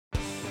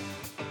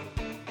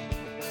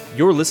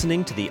You're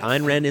listening to the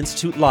Ayn Rand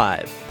Institute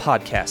Live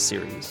podcast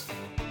series.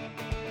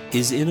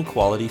 Is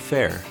Inequality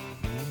Fair?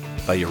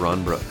 By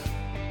Yaron Brook.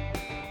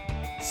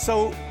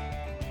 So,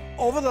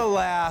 over the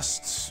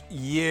last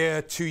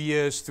year, 2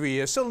 years, 3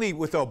 years, certainly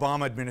with the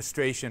Obama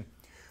administration,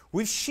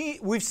 we've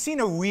seen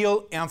a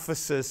real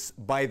emphasis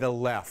by the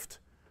left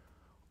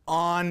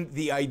on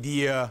the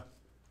idea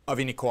of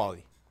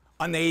inequality,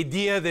 on the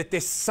idea that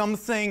there's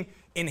something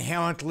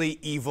inherently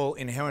evil,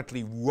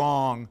 inherently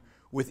wrong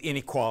with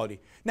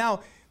inequality. Now,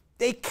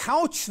 they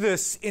couch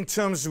this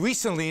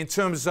recently in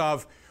terms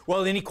of,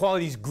 well,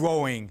 inequality is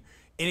growing,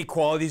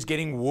 inequality is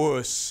getting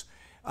worse.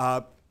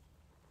 But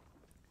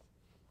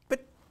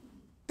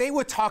they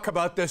would talk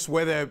about this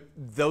whether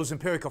those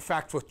empirical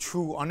facts were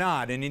true or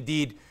not. And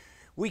indeed,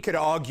 we could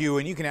argue,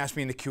 and you can ask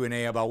me in the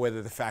Q&A about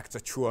whether the facts are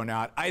true or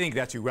not. I think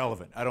that's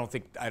irrelevant. I don't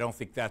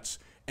think that's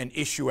an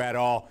issue at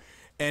all.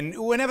 And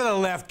whenever the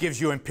left gives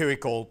you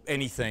empirical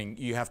anything,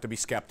 you have to be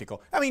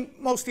skeptical. I mean,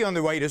 mostly on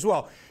the right as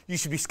well. You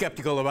should be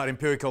skeptical about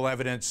empirical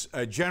evidence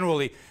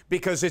generally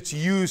because it's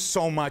used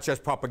so much as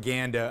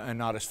propaganda and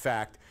not as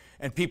fact.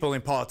 And people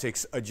in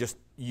politics are just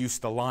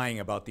used to lying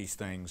about these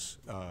things.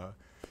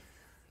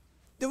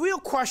 The real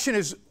question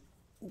is,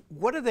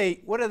 what are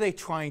they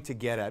trying to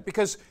get at?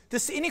 Because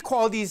this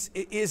inequality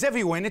is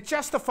everywhere, and it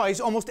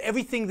justifies almost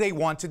everything they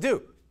want to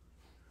do.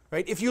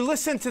 Right? If you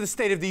listen to the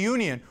State of the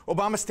Union,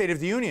 Obama's State of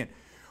the Union,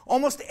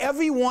 almost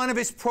every one of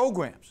his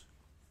programs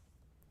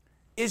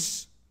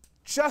is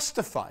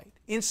justified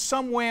in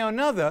some way or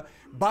another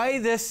by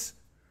this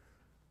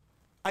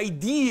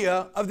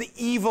idea of the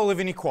evil of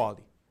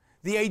inequality,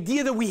 the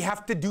idea that we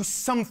have to do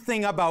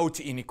something about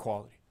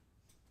inequality.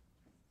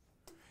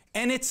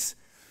 And it's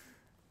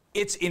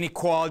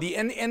inequality,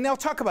 and they'll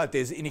talk about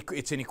this.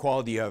 It's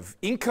inequality of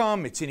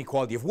income, it's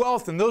inequality of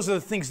wealth, and those are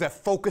the things they're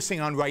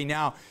focusing on right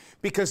now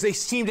because they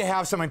seem to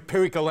have some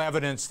empirical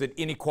evidence that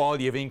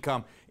inequality of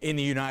income in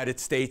the United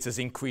States has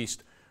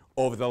increased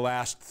over the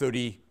last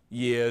 30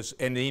 years,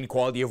 and the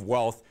inequality of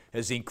wealth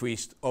has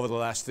increased over the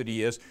last 30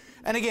 years.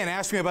 And again,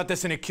 ask me about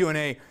this in a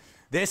Q&A.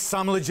 There's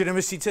some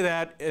legitimacy to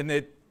that, and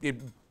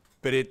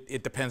but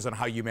it depends on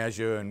how you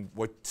measure and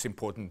what's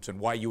important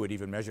and why you would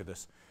even measure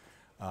this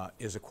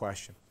is a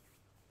question.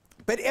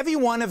 But every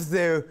one of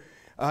their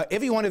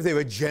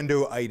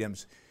agenda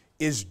items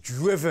is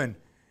driven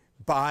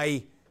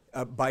by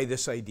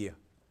this idea.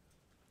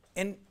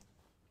 And,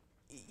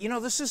 you know,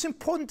 this is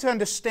important to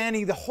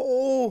understanding the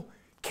whole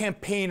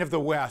campaign of the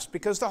West,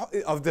 because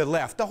of the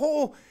left. The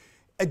whole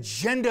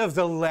agenda of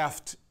the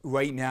left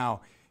right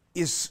now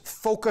is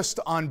focused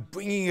on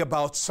bringing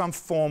about some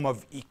form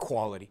of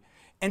equality.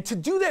 And to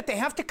do that, they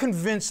have to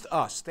convince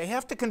us, they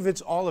have to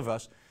convince all of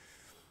us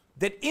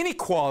that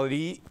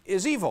inequality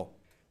is evil,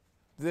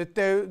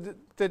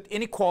 that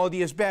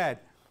inequality is bad.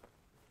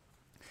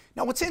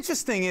 Now, what's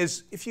interesting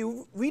is, if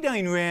you read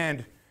Ayn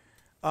Rand,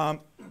 Ayn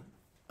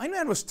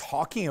Rand was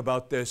talking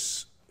about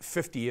this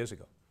 50 years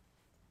ago.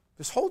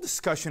 This whole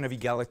discussion of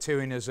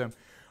egalitarianism,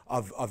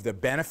 of the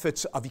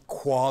benefits of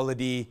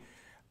equality,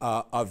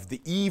 of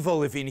the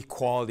evil of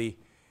inequality,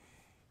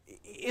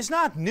 is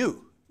not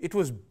new. It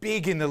was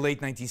big in the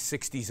late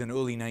 1960s and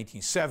early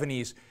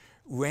 1970s.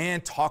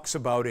 Rand talks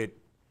about it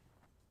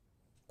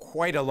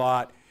quite a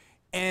lot.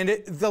 And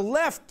the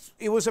left,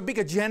 it was a big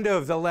agenda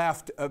of the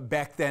left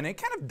back then. It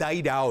kind of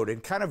died out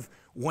and kind of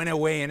went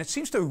away, and it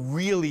seems to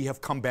really have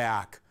come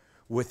back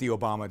with the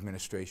Obama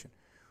administration,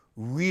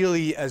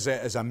 really as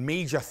a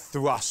major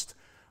thrust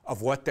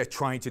of what they're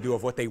trying to do,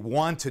 of what they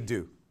want to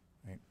do.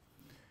 Right?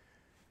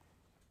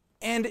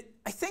 And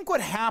I think what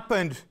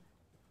happened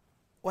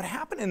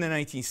in the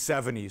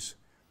 1970s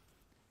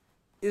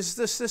is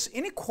this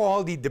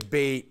inequality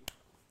debate,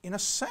 in a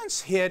sense,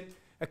 hit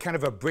a kind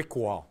of a brick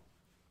wall.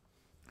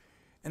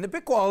 And the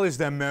brick wall is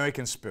the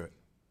American spirit.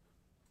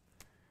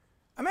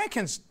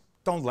 Americans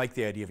don't like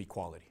the idea of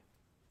equality.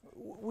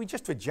 We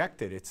just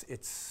reject it.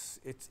 It's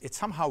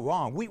somehow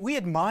wrong. We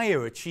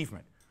admire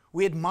achievement.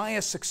 We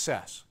admire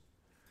success.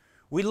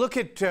 We look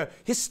at,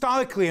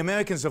 historically,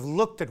 Americans have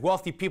looked at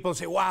wealthy people and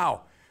say,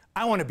 wow,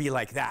 I want to be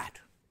like that.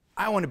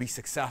 I want to be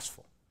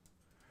successful.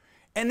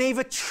 And they've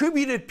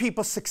attributed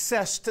people's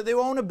success to their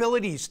own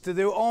abilities, to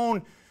their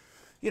own,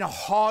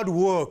 hard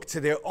work, to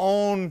their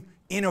own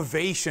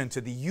innovation, to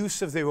the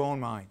use of their own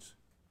minds.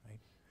 Right?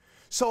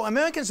 So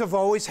Americans have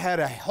always had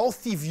a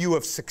healthy view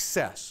of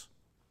success.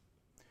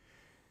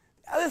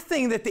 The other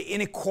thing that the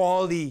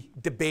inequality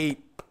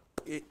debate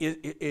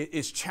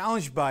is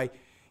challenged by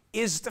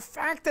is the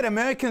fact that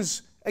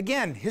Americans,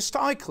 again,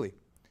 historically,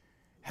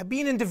 have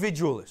been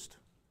individualist.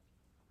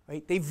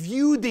 Right? They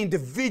viewed the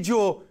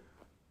individual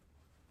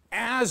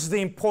as the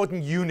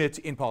important unit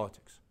in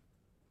politics,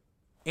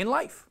 in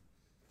life.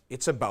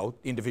 It's about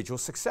individual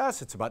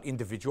success. It's about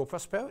individual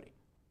prosperity.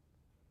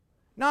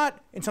 Not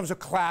in terms of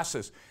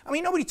classes. I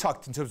mean, nobody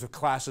talked in terms of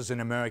classes in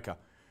America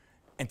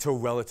until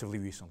relatively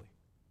recently.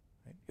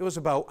 Right? It was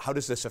about, how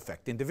does this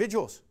affect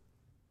individuals?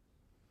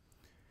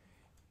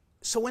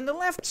 So when the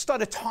left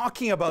started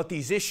talking about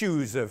these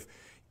issues of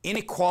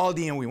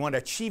inequality and we want to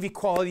achieve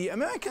equality,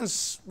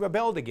 Americans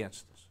rebelled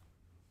against this.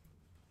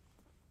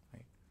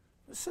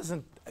 This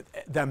isn't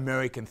the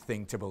American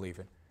thing to believe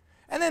in.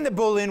 And then the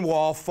Berlin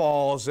Wall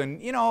falls,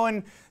 and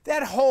and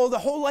the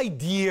whole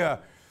idea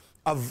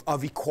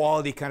of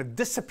equality kind of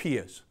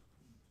disappears.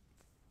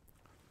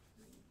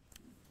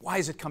 Why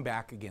has it come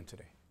back again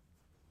today?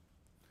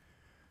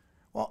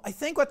 Well, I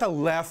think what the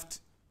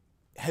left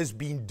has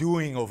been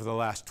doing over the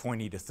last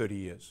 20 to 30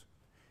 years,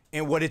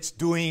 and what it's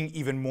doing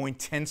even more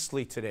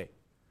intensely today,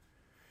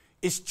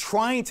 is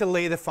trying to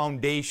lay the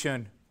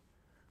foundation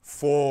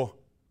for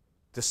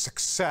the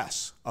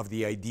success of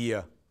the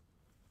idea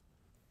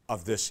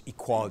of this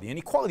equality. And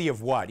equality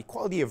of what?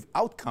 Equality of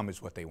outcome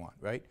is what they want,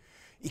 right?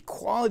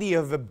 Equality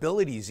of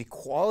abilities,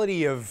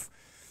 equality of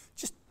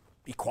just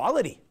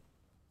equality.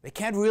 They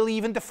can't really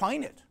even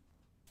define it.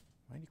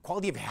 Right?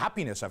 Equality of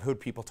happiness, I've heard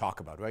people talk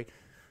about, right?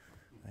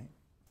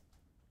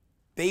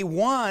 They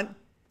want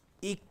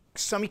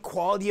some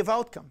equality of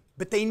outcome,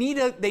 but they need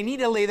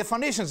to lay the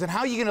foundations. And how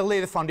are you going to lay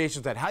the foundations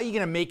of that? How are you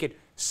going to make it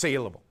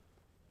saleable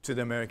to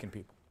the American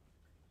people?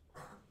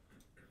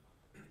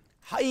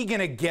 How are you going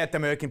to get the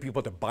American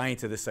people to buy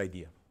into this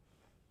idea?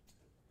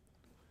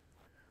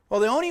 Well,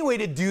 the only way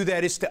to do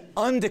that is to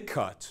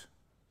undercut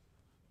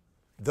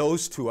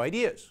those two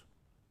ideas.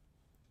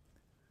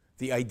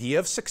 The idea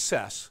of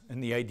success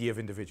and the idea of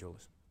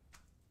individualism.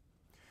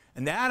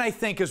 And that, I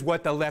think, is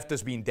what the left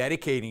has been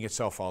dedicating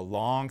itself for a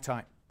long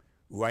time,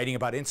 writing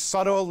about it in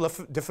subtle,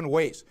 different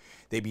ways.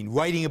 They've been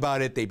writing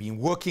about it. They've been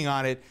working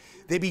on it.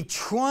 They've been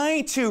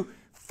trying to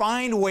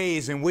find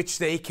ways in which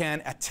they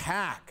can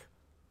attack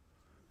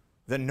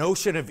the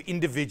notion of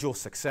individual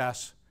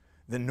success,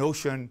 the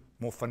notion,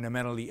 more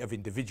fundamentally, of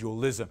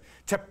individualism,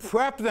 to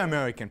prep the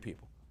American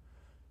people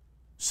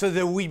so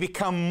that we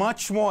become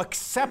much more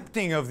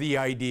accepting of the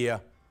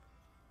idea,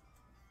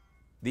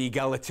 the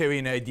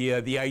egalitarian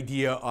idea, the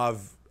idea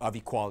of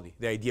equality,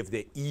 the idea of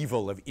the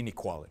evil of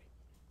inequality.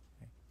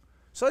 Okay.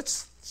 So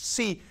let's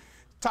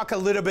talk a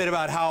little bit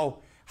about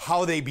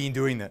how they've been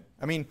doing that.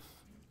 I mean,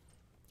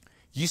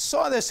 you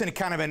saw this in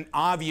kind of an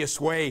obvious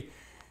way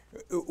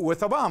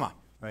with Obama,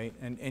 right?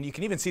 And you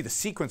can even see the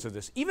sequence of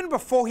this. Even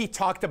before he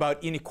talked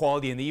about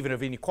inequality and the evil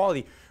of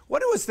inequality,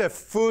 what was the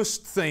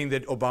first thing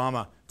that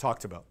Obama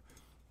talked about?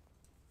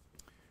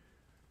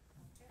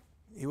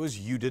 It was,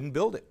 you didn't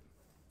build it.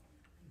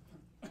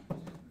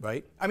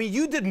 Right? I mean,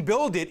 you didn't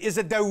build it is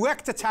a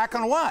direct attack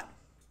on what?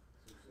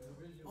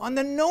 On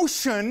the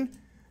notion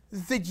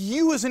that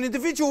you as an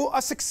individual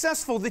are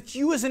successful, that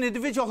you as an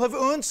individual have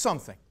earned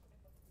something.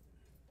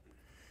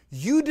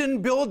 You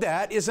didn't build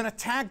that is an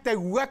attack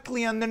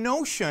directly on the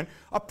notion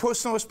of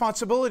personal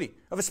responsibility,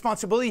 of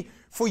responsibility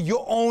for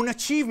your own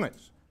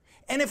achievements.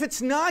 And if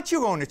it's not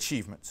your own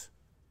achievements,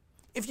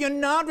 if you're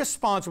not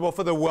responsible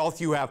for the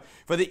wealth you have,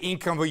 for the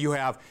income you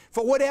have,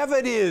 for whatever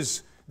it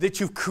is that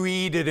you've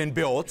created and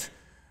built,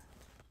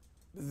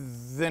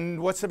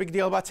 then what's the big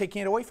deal about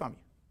taking it away from you?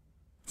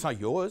 It's not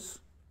yours.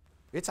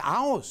 It's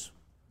ours.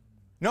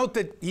 Note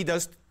that he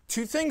does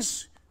two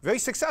things very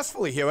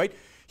successfully here, right?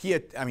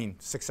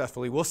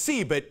 Successfully, we'll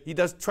see, but he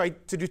does try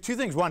to do two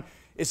things. One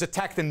is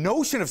attack the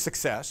notion of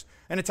success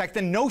and attack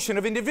the notion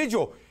of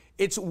individual.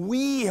 It's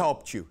we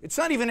helped you. It's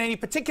not even any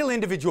particular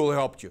individual who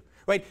helped you,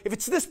 right? If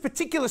it's this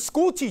particular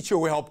school teacher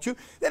who helped you,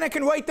 then I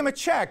can write them a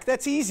check.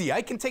 That's easy.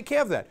 I can take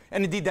care of that.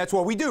 And indeed, that's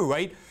what we do,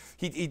 right?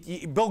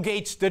 Bill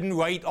Gates didn't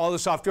write all the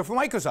software for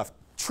Microsoft.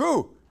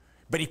 True.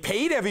 But he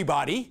paid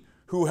everybody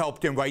who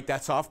helped him write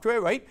that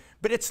software, right?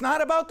 But it's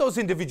not about those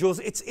individuals.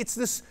 It's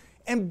this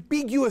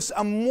ambiguous,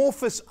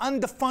 amorphous,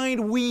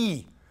 undefined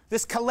we,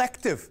 this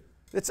collective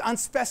that's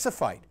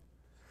unspecified.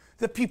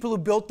 The people who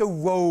built the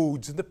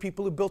roads, and the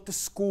people who built the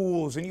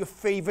schools, and your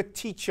favorite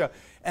teacher,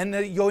 and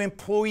your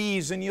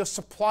employees, and your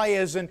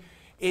suppliers, and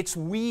it's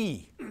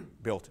we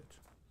built it.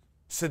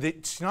 So that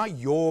it's not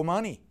your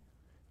money,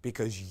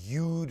 because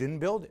you didn't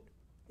build it.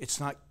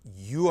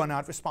 You are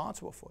not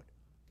responsible for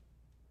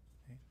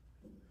it. Okay?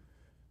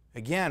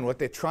 Again, what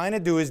they're trying to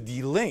do is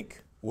delink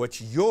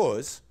what's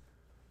yours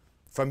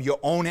from your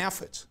own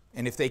efforts.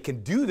 And if they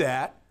can do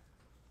that,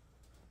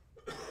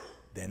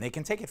 then they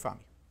can take it from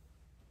you.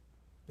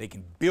 They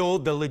can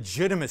build the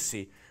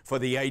legitimacy for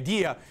the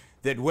idea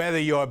that whether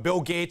you're Bill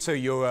Gates or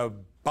you're a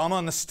bum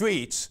on the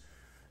streets,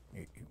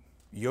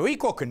 you're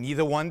equal, because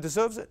neither one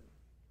deserves it.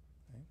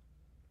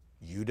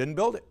 You didn't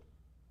build it.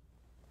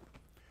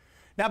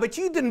 Now, but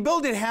you didn't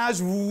build it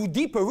has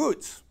deeper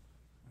roots.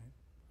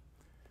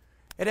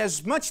 It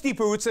has much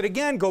deeper roots that,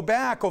 again, go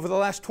back over the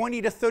last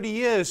 20 to 30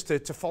 years to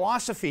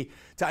philosophy,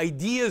 to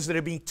ideas that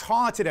are being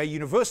taught at our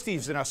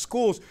universities and our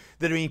schools,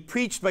 that are being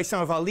preached by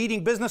some of our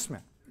leading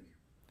businessmen.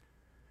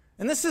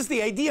 And this is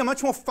the idea,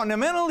 much more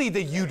fundamentally,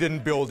 that you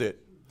didn't build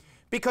it.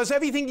 Because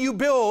everything you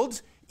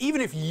build,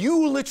 even if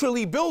you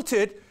literally built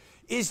it,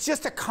 is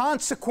just a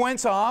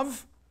consequence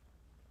of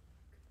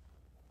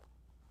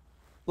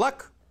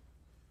luck.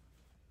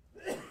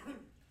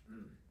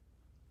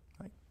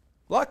 Right?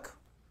 Luck.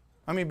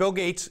 I mean, Bill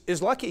Gates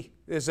is lucky.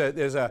 There's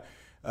a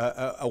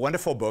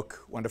wonderful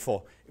book,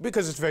 wonderful,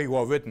 because it's very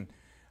well written.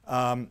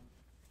 I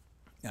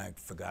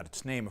forgot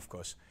its name, of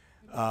course.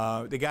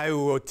 The guy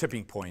who wrote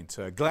Tipping Point,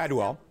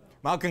 Gladwell,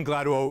 Malcolm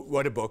Gladwell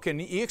wrote a book,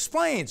 and he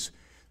explains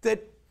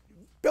that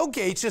Bill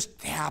Gates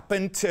just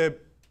happened to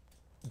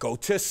go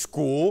to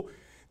school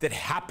that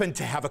happened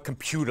to have a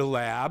computer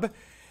lab,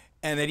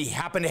 and that he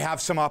happened to have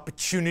some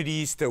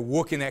opportunities to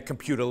work in that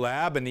computer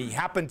lab, and he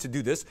happened to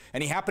do this,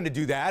 and he happened to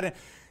do that. And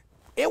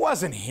it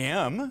wasn't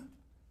him.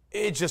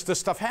 It just, the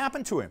stuff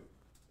happened to him.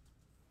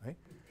 Right?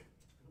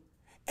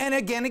 And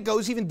again, it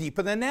goes even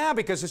deeper than that,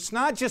 because it's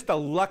not just a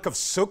luck of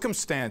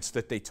circumstance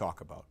that they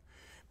talk about,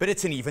 but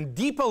it's an even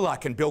deeper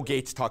luck, and Bill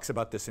Gates talks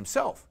about this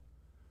himself.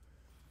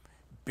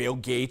 Bill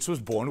Gates was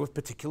born with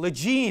particular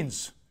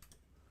genes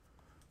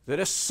that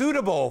are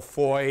suitable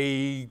for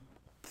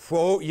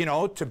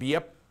to be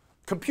a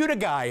computer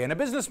guy and a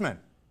businessman.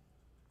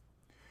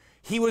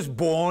 He was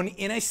born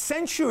in a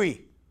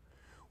century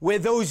where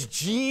those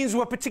genes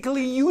were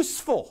particularly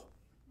useful,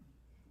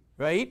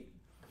 right?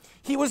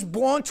 He was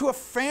born to a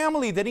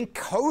family that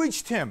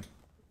encouraged him.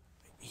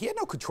 He had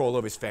no control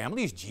over his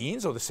family, his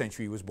genes, or the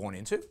century he was born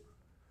into.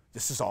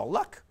 This is all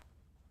luck.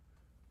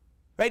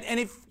 Right? And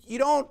if you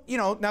don't,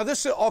 now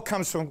this all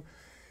comes from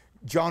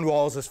John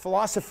Rawls's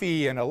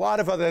philosophy and a lot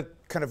of other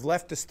kind of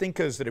leftist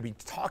thinkers that have been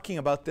talking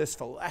about this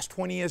for the last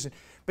 20 years.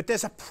 But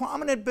there's a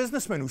prominent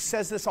businessman who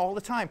says this all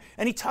the time,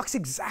 and he talks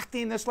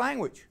exactly in this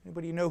language.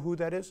 Anybody know who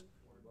that is?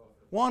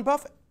 Warren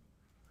Buffett.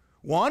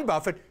 Warren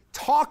Buffett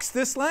talks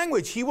this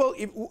language.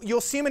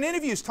 You'll see him in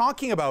interviews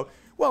talking about,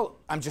 well,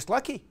 I'm just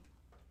lucky.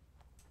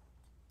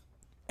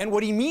 And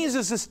what he means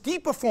is this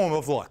deeper form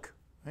of luck.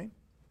 Right?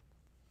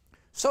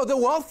 So the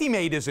wealth he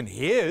made isn't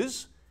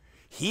his.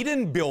 He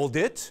didn't build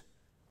it.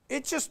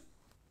 It just,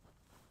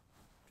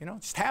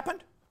 just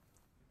happened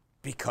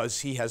because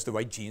he has the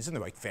right genes and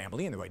the right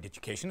family and the right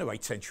education, the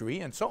right century,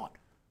 and so on.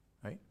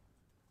 Right?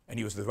 And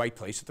he was at the right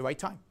place at the right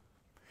time.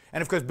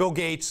 And of course, Bill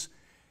Gates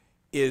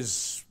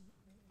is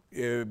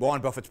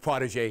Warren Buffett's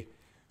protege,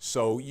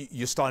 so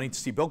you're starting to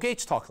see Bill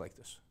Gates talk like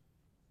this.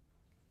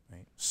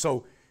 Right?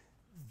 So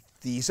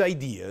these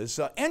ideas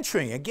are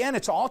entering. Again,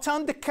 it's all to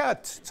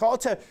undercut. It's all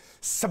to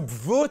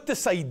subvert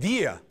this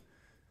idea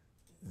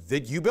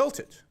that you built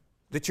it,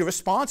 that you're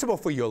responsible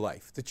for your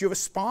life, that you're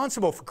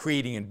responsible for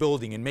creating and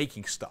building and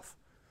making stuff.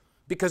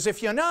 Because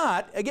if you're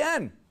not,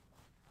 again,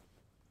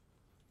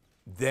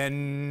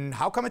 then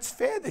how come it's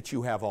fair that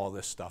you have all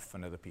this stuff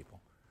and other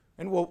people?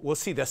 And we'll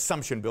see the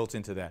assumption built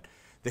into that,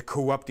 the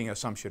corrupting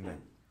assumption there.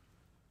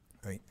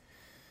 Right?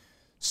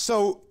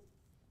 So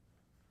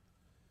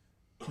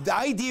the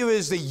idea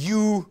is that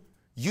you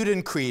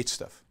didn't create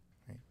stuff.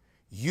 Right?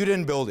 You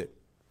didn't build it.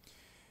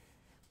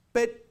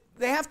 But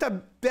they have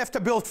to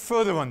build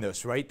further on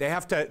this, right? They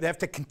have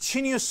to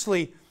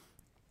continuously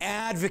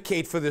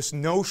advocate for this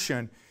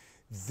notion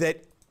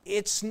that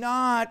it's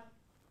not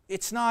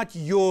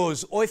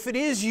yours, or if it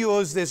is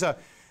yours,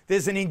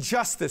 there's an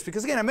injustice.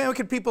 Because again,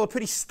 American people are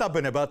pretty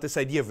stubborn about this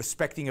idea of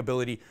respecting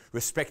ability,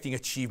 respecting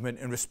achievement,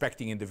 and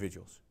respecting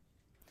individuals.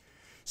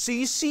 So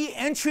you see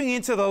entering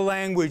into the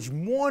language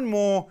more and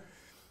more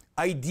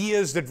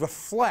ideas that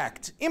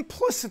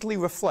implicitly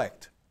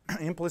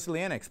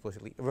and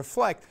explicitly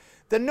reflect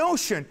the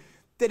notion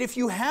that if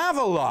you have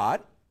a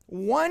lot,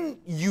 one,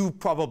 you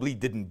probably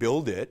didn't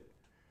build it,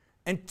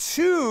 and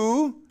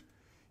two,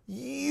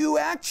 you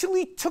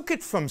actually took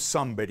it from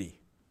somebody.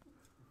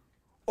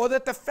 Or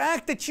that the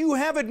fact that you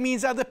have it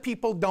means other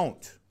people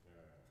don't.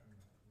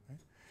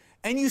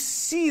 And you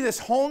see this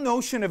whole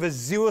notion of a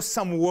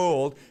zero-sum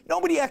world.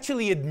 Nobody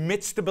actually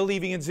admits to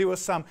believing in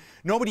zero-sum.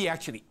 Nobody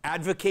actually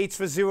advocates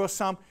for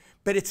zero-sum,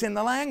 but it's in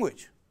the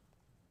language.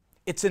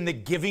 It's in the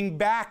giving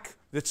back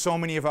that so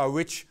many of our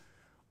rich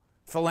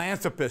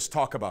philanthropists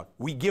talk about.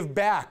 We give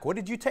back. What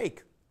did you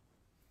take?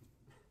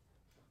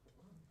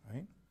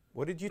 Right?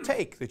 What did you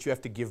take that you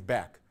have to give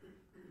back?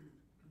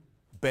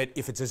 But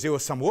if it's a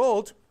zero-sum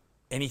world,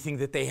 anything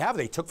that they have,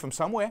 they took from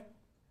somewhere.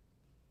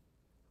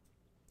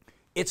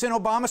 It's in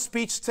Obama's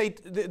speech,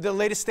 the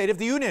latest State of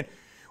the Union,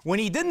 when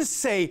he didn't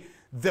say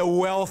the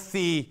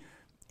wealthy,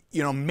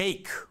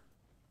 make.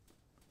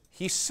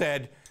 He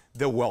said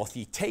the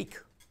wealthy take.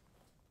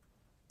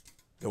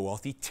 The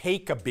wealthy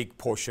take a big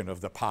portion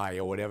of the pie,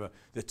 or whatever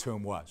the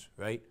term was,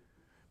 right?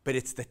 But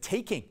it's the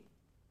taking.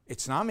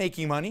 It's not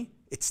making money,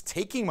 it's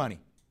taking money.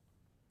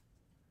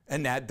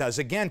 And that does,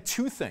 again,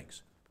 two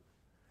things.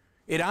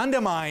 It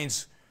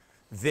undermines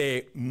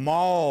their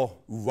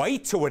moral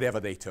right to whatever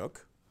they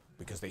took,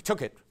 because they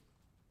took it.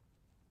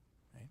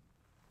 Right?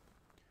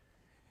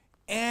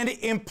 And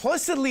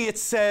implicitly it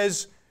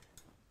says,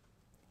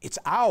 it's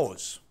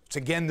ours. It's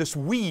again this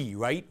we,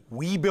 right?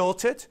 We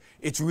built it,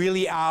 it's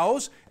really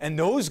ours, and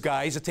those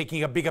guys are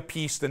taking a bigger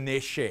piece than their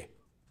share.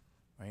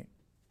 Right?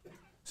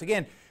 So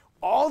again,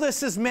 all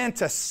this is meant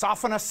to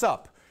soften us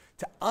up,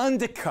 to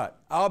undercut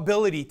our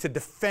ability to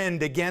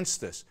defend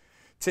against this,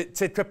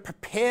 to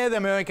prepare the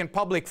American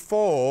public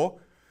for,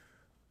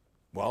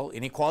 well,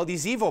 inequality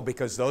is evil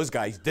because those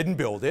guys didn't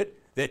build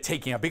it. They're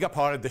taking a bigger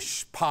part of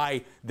the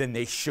pie than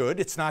they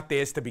should. It's not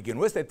theirs to begin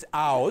with. It's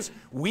ours.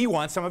 We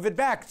want some of it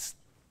back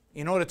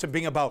in order to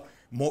bring about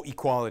more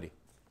equality.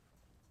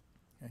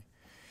 Okay.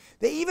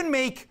 They even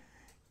make,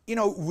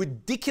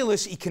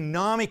 ridiculous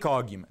economic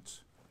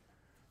arguments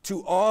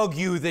to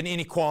argue that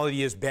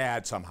inequality is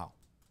bad somehow.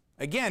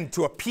 Again,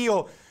 to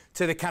appeal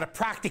to the kind of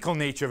practical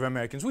nature of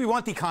Americans. We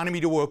want the economy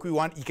to work. We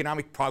want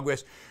economic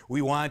progress.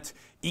 We want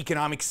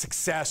economic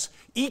success.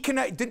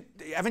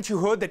 Haven't you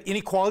heard that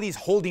inequality is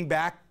holding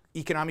back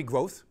economic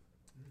growth?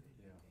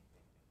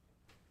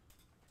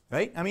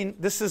 Right? I mean,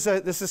 this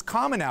is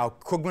common now.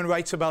 Krugman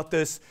writes about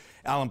this.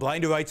 Alan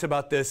Blinder writes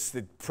about this.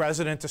 The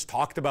president has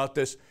talked about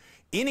this.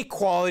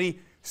 Inequality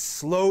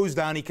slows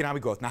down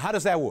economic growth. Now, how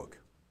does that work?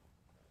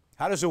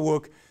 How does it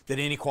work that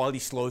inequality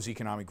slows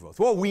economic growth?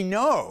 Well, we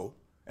know,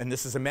 and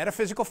this is a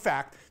metaphysical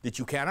fact that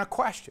you cannot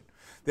question,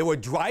 that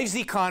what drives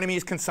the economy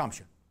is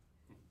consumption.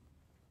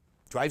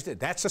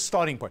 That's the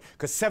starting point.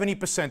 Because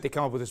 70%, they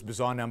come up with this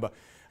bizarre number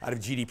out of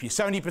GDP.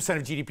 70%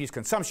 of GDP is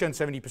consumption,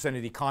 70%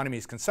 of the economy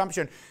is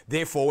consumption.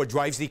 Therefore, what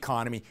drives the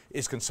economy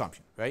is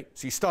consumption, right?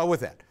 So you start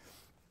with that.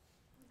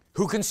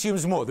 Who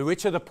consumes more, the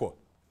rich or the poor?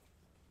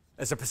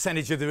 As a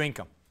percentage of their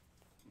income?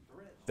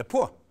 The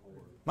poor.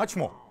 Much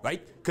more,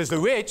 right? Because the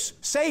rich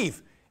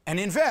save and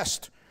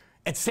invest.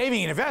 And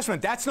saving and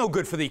investment, that's no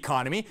good for the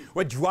economy.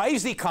 What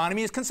drives the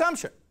economy is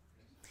consumption.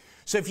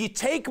 So if you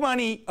take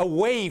money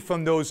away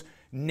from those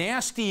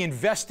nasty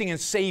investing and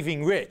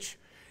saving rich,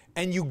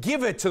 and you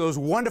give it to those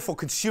wonderful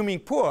consuming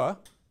poor,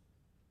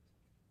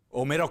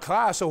 or middle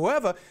class, or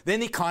whoever, then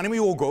the economy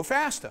will grow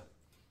faster.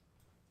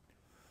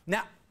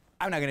 Now,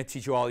 I'm not going to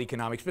teach you all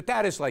economics, but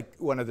that is like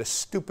one of the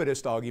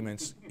stupidest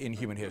arguments in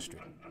human history.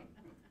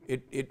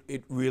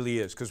 It really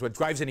is, because what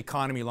drives an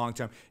economy long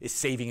term is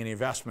saving and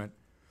investment.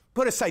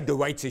 Put aside the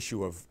rights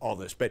issue of all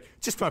this, but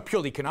just from a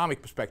purely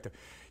economic perspective,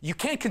 you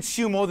can't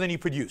consume more than you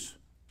produce.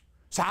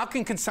 So how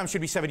can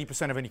consumption be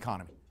 70% of an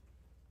economy?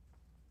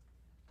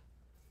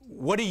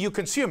 What are you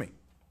consuming?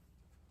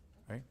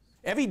 Right?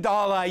 Every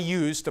dollar I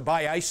use to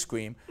buy ice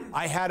cream,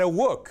 I had to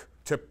work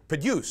to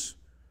produce.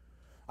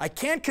 I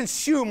can't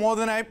consume more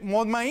than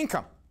my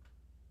income.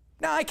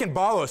 Now, I can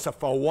borrow stuff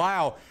for a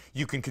while.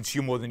 You can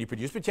consume more than you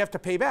produce, but you have to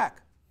pay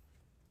back.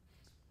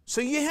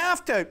 So you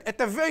have to, at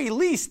the very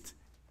least,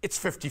 it's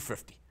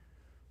 50-50.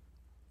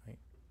 Right?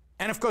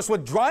 And of course,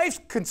 what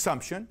drives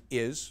consumption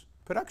is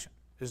production,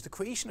 is the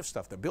creation of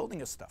stuff, the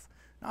building of stuff.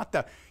 Not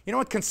the, you know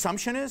what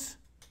consumption is?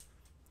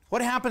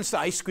 What happens to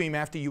ice cream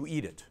after you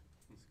eat it?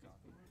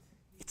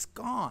 It's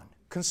gone.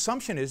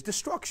 Consumption is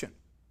destruction.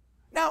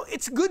 Now,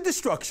 it's good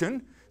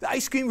destruction. The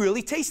ice cream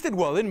really tasted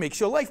well and makes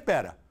your life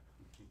better.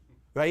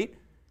 Right?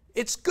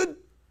 It's good.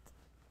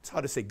 It's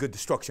hard to say good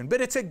destruction, but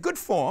it's a good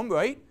form,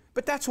 right?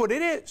 But that's what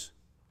it is.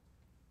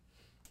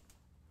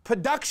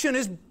 Production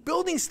is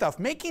building stuff,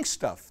 making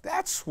stuff.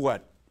 That's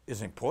what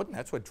is important.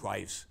 That's what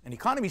drives an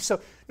economy.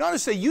 So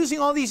notice they're using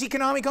all these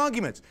economic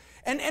arguments.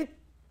 And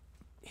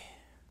you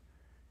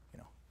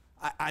know,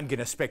 I'm going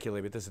to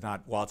speculate, but this is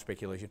not wild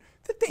speculation,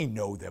 that they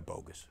know they're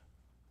bogus.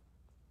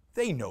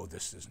 They know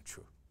this isn't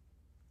true.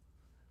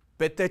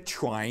 But they're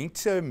trying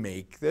to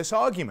make this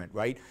argument,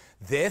 right?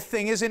 Their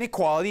thing is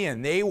inequality,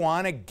 and they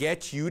want to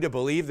get you to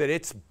believe that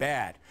it's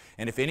bad.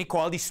 And if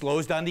inequality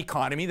slows down the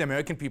economy, the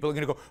American people are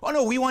going to go, oh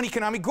no, we want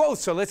economic growth,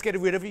 so let's get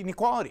rid of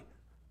inequality.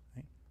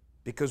 Right?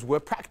 Because we're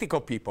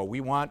practical people.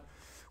 We want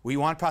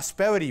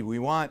prosperity. We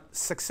want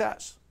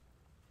success.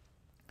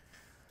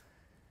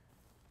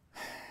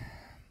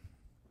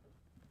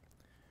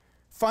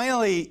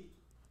 Finally,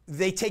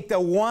 they take the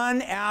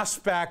one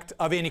aspect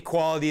of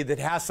inequality that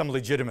has some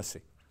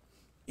legitimacy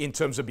in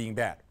terms of being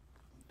bad,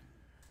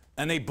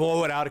 and they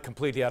blow it out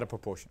completely out of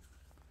proportion.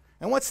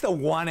 And what's the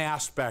one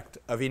aspect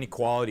of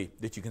inequality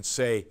that you can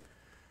say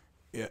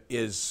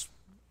is,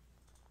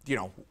 you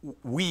know,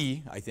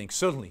 we, I think,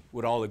 certainly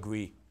would all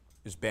agree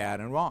is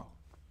bad and wrong?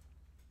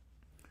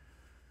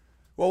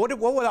 Well, what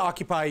were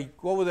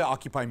the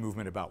Occupy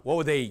movement about? What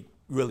were they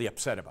really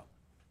upset about?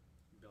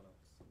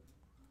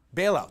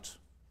 Bailouts,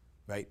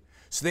 right?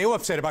 So they were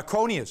upset about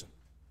cronyism,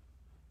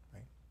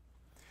 right?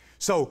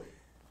 So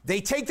they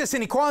take this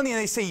inequality and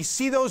they say, you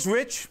see those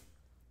rich?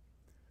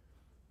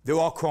 They're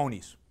all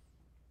cronies.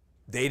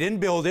 They didn't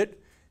build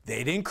it.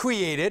 They didn't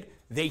create it.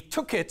 They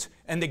took it,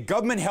 and the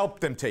government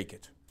helped them take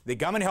it. The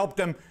government helped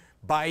them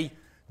by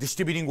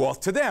distributing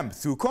wealth to them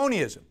through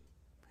cronyism.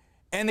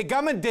 And the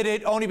government did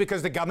it only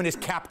because the government is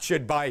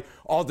captured by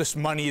all this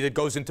money that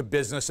goes into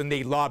business, and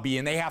they lobby,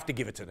 and they have to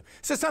give it to them.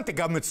 So it's not the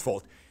government's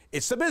fault.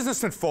 It's the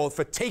businessman's fault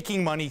for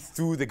taking money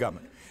through the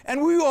government.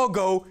 And we all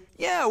go,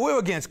 yeah, we're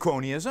against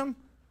cronyism.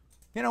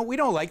 You know, we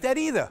don't like that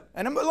either.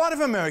 And a lot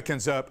of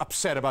Americans are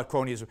upset about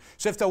cronyism.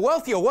 So if they're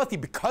wealthy or wealthy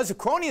because of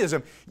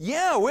cronyism,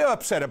 yeah, we're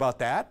upset about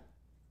that.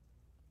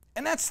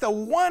 And that's the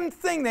one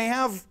thing they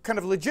have kind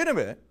of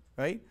legitimate,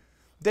 right,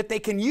 that they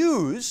can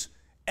use,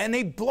 and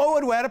they blow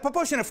it out of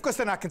proportion. Of course,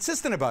 they're not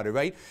consistent about it,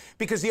 right?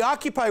 Because the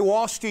Occupy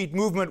Wall Street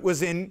movement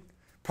was in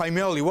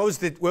primarily, what was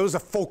the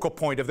focal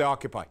point of the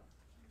Occupy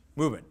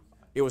movement?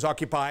 It was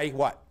Occupy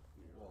what?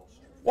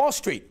 Wall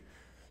Street.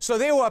 So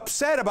they were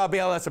upset about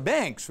bailouts of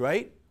banks,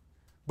 right?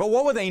 But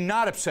what were they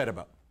not upset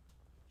about?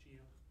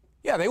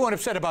 Yeah, they weren't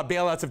upset about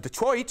bailouts of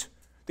Detroit.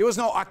 There was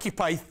no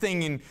Occupy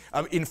thing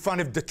in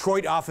front of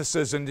Detroit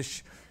offices and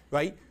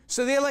right?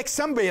 So they're like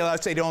some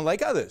bailouts they don't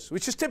like others,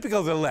 which is typical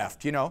of the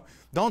left, you know.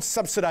 Don't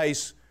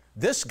subsidize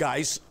this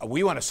guys,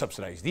 we want to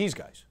subsidize these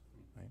guys.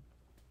 Right?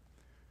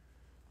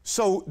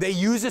 So they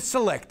use it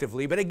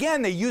selectively, but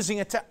again, they're using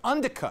it to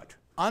undercut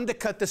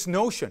this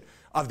notion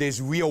of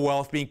there's real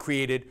wealth being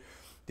created,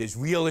 there's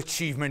real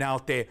achievement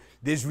out there,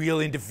 there's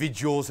real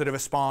individuals that are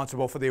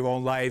responsible for their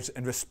own lives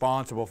and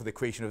responsible for the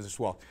creation of this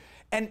wealth.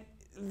 And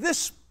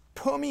this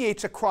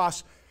permeates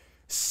across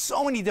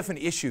so many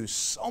different issues,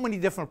 so many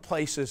different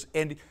places,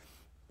 and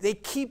they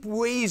keep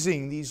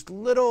raising these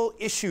little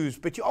issues,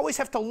 but you always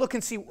have to look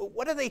and see,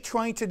 what are they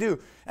trying to do?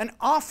 And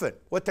often,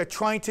 what they're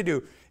trying to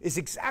do is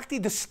exactly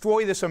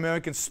destroy this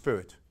American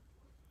spirit.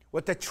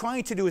 What they're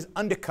trying to do is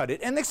undercut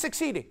it, and they're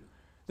succeeding.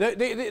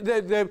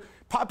 The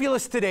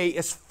populace today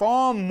is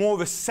far more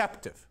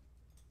receptive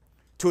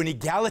to an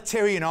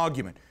egalitarian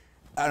argument,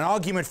 an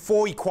argument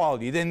for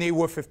equality, than they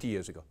were 50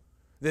 years ago,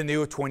 than they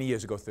were 20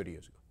 years ago, 30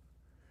 years ago.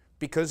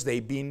 Because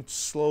they've been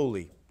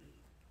slowly,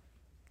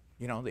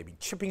 you know, they've been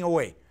chipping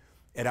away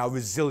at our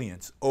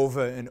resilience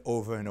over and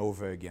over and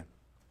over again.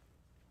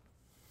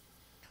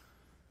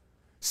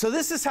 So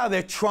this is how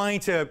they're trying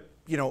to,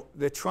 you know,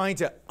 they're trying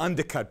to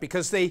undercut,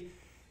 because they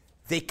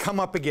come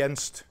up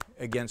against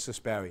this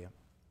barrier.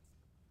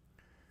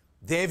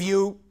 Their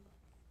view,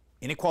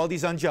 inequality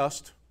is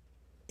unjust,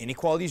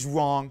 inequality is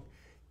wrong,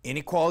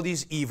 inequality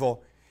is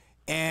evil,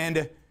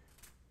 and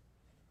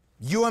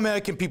you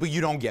American people,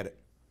 you don't get it,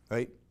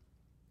 right?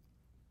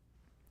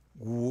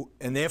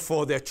 And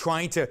therefore, they're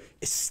trying to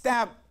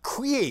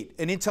create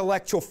an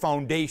intellectual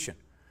foundation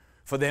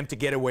for them to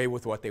get away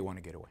with what they want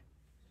to get away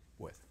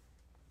with.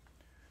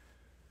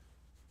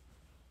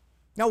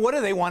 Now, what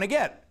do they want to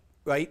get,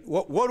 right?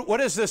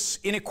 What is this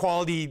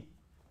inequality?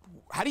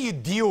 How do you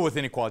deal with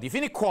inequality? If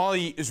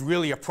inequality is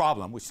really a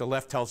problem, which the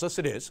left tells us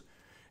it is,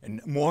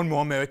 and more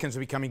Americans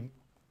are becoming,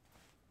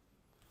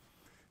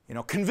 you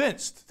know,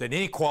 convinced that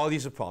inequality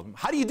is a problem,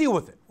 how do you deal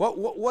with it?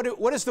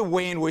 What is the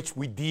way in which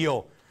we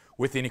deal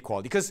with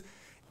inequality? Because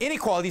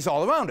inequality is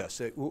all around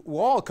us.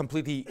 We're all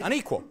completely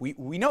unequal.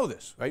 We know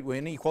this, right? We're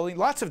unequal in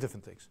lots of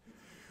different things.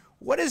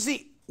 What is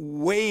the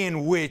way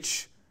in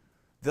which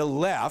the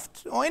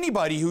left, or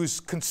anybody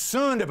who's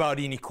concerned about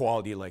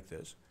inequality like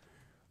this,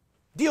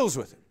 deals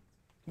with it?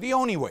 The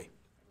only way.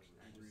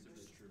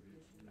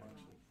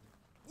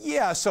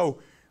 Yeah, so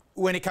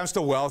when it comes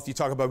to wealth, you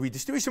talk about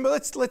redistribution,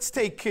 but let's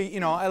take, you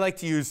know, I like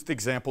to use the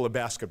example of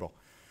basketball,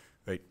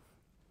 right?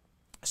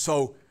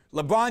 So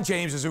LeBron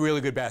James is a really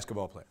good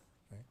basketball player.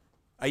 Right?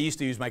 I used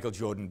to use Michael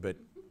Jordan,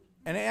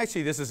 and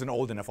actually this is an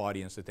old enough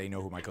audience that they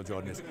know who Michael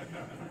Jordan is.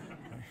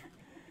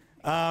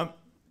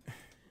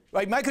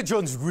 Right, Michael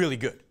Jordan's really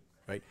good,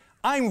 right?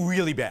 I'm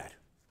really bad.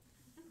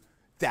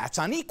 That's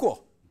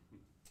unequal.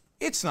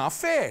 It's not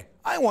fair.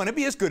 I want to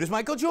be as good as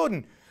Michael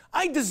Jordan.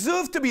 I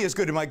deserve to be as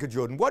good as Michael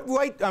Jordan. What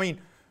right? I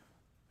mean,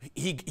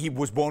 he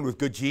was born with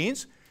good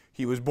genes.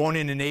 He was born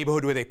in a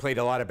neighborhood where they played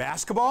a lot of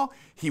basketball.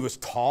 He was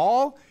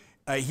tall.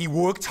 He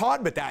worked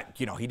hard, but that,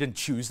 you know, he didn't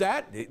choose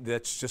that.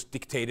 That's just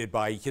dictated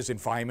by his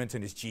environment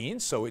and his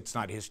genes, so it's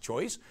not his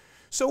choice.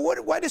 So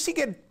why does he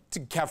get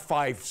to have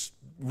 5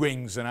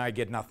 rings and I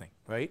get nothing,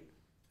 right?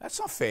 That's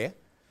not fair.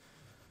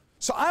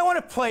 So I want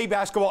to play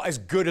basketball as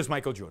good as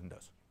Michael Jordan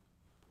does.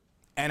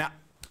 And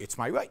it's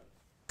my right.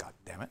 God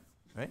damn it,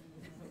 right?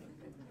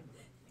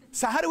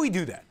 So how do we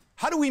do that?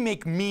 How do we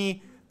make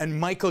me and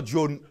Michael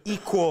Jordan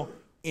equal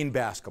in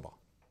basketball?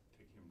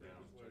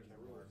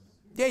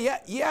 Yeah,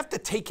 you have to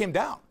take him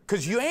down,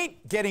 because you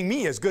ain't getting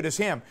me as good as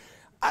him.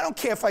 I don't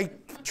care if I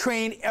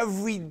train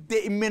every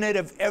minute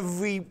of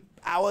every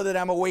hour that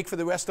I'm awake for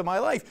the rest of my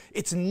life.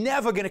 It's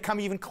never going to come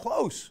even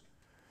close.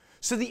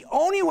 So the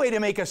only way to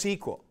make us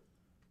equal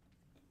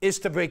is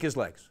to break his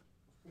legs.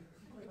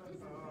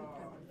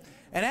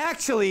 And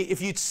actually,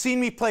 if you'd seen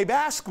me play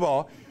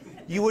basketball,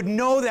 you would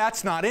know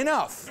that's not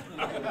enough.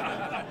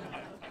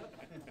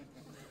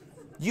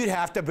 You'd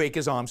have to break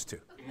his arms too.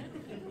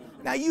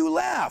 Now you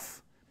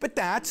laugh, but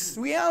that's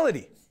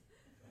reality.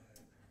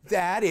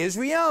 That is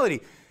reality.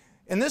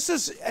 And this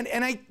is,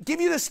 and I give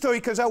you this story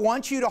because I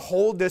want you to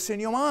hold this in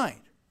your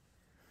mind.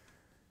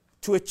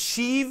 To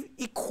achieve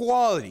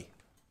equality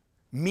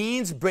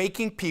means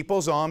breaking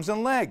people's arms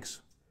and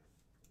legs.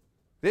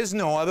 There's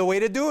no other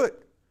way to do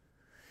it.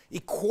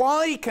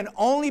 Equality can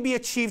only be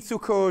achieved through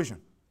coercion.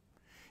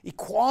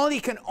 Equality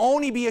can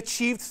only be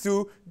achieved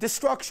through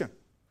destruction.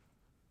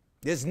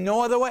 There's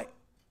no other way.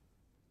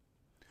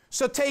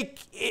 So take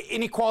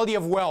inequality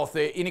of wealth,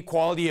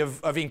 inequality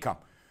of income.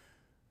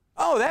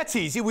 Oh, that's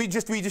easy. We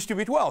just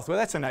redistribute wealth. Well,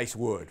 that's a nice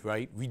word,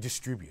 right?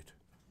 Redistribute.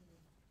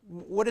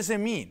 What does it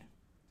mean?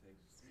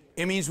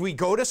 It means we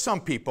go to some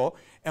people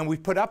and we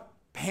put up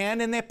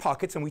hand in their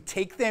pockets and we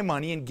take their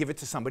money and give it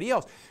to somebody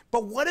else.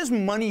 But what does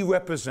money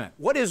represent?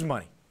 What is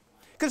money?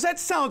 Because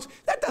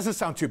that doesn't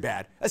sound too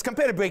bad. As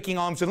compared to breaking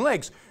arms and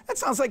legs, that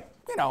sounds like,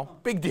 you know,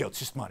 big deal. It's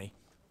just money,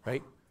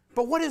 right?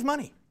 But what is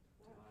money?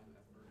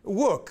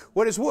 Work.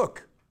 What is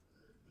work?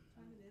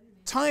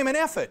 Time and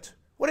effort.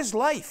 What is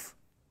life?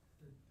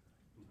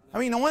 I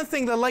mean, the one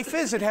thing that life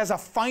is, it has a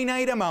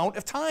finite amount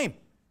of time.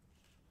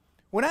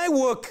 When I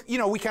work, you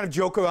know, we kind of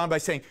joke around by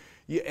saying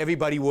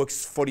everybody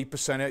works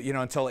 40%, you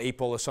know, until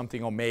April or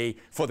something, or May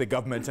for the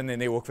government, and then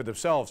they work for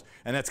themselves.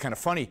 And that's kind of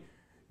funny.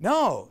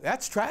 No,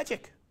 that's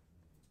tragic,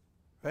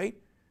 right?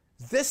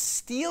 They're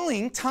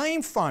stealing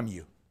time from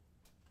you.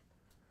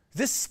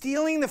 They're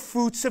stealing the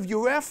fruits of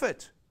your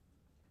effort.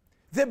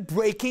 They're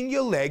breaking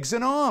your legs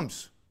and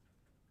arms.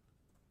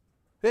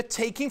 They're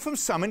taking from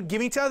some and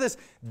giving to others.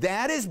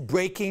 That is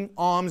breaking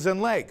arms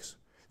and legs.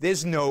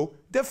 There's no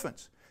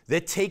difference. They're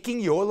taking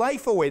your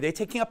life away. They're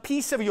taking a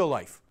piece of your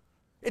life.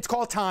 It's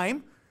called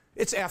time.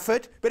 It's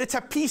effort, but it's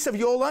a piece of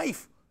your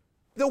life.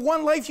 The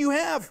one life you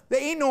have.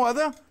 There ain't no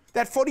other.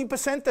 That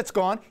 40% that's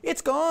gone,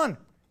 it's gone.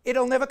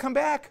 It'll never come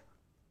back.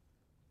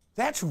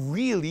 That's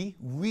really,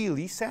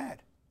 really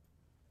sad.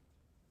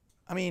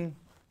 I mean,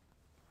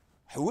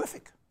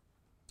 horrific.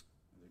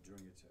 They're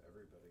doing it to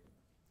everybody.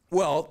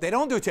 Well, they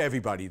don't do it to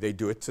everybody. They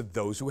do it to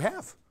those who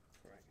have.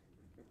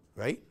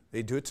 Right?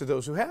 They do it to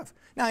those who have.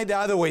 Now, there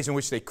are other ways in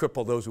which they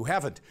cripple those who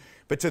haven't.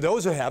 But to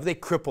those who have, they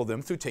cripple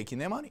them through taking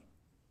their money.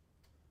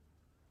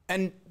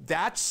 And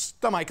that's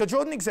the Michael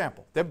Jordan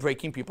example. They're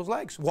breaking people's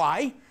legs.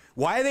 Why?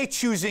 Why are they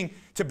choosing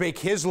to break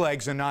his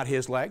legs and not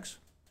his legs?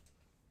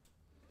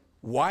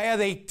 Why are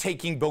they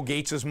taking Bill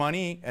Gates'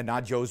 money and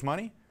not Joe's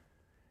money?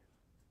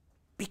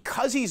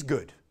 Because he's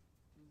good.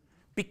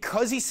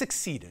 Because he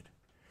succeeded.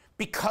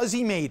 Because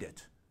he made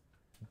it.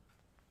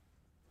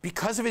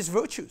 Because of his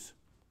virtues.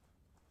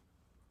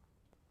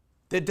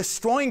 They're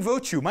destroying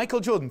virtue. Michael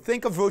Jordan,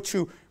 think of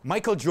virtue,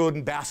 Michael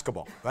Jordan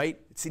basketball, right?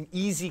 It's an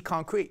easy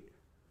concrete.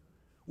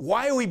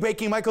 Why are we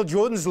breaking Michael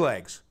Jordan's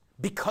legs?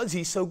 Because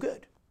he's so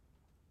good.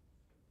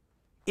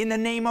 In the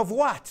name of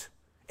what?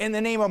 In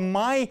the name of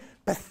my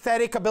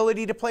pathetic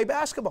ability to play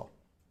basketball.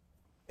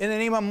 In the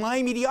name of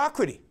my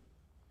mediocrity.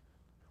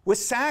 We're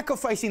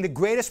sacrificing the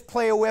greatest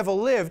player who ever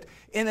lived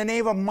in the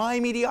name of my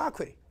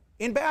mediocrity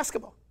in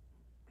basketball.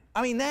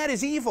 I mean, that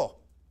is evil.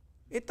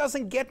 It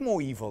doesn't get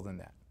more evil than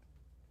that.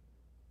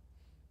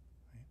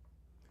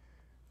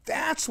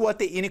 That's what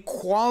the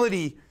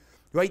inequality,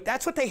 right?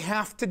 That's what they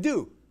have to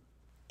do.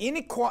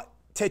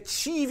 To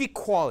achieve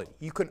equality,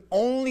 you can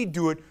only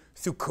do it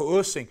through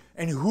coercing.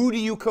 And who do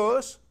you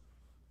coerce?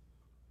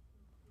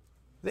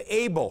 The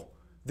able,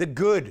 the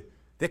good,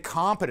 the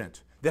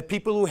competent, the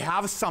people who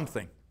have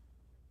something.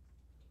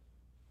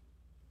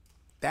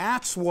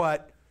 That's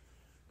what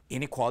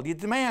inequality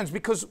demands,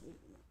 because,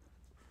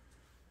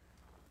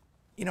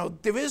 you know,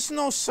 there is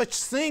no such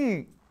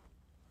thing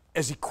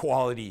as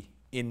equality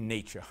in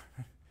nature,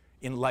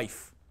 in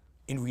life,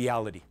 in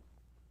reality.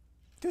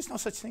 There's no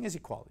such thing as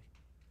equality.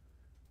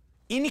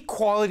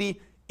 Inequality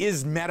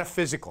is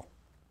metaphysical.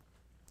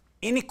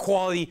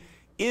 Inequality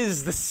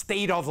is the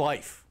state of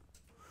life.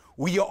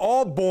 We are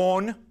all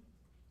born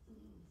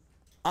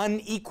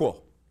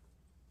unequal.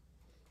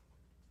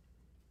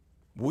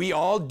 We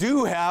all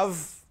do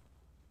have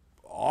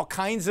all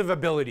kinds of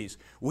abilities.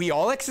 We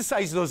all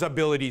exercise those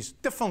abilities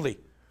differently.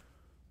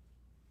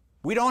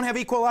 We don't have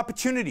equal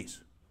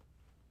opportunities.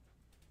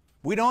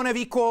 We don't have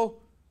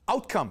equal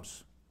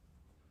outcomes.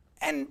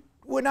 And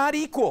we're not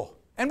equal.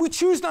 And we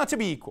choose not to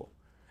be equal.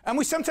 And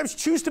we sometimes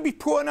choose to be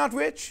poor, not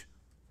rich,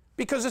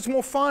 because it's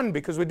more fun,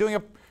 because we're doing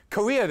a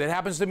career that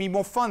happens to be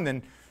more fun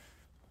than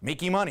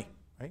making money.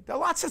 Right? There are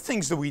lots of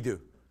things that we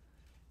do.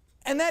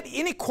 And that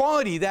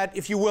inequality, that,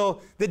 if you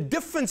will, the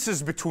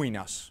differences between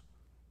us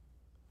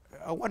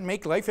are what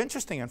make life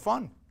interesting and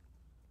fun.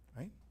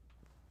 Right?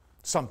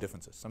 Some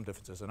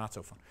differences are not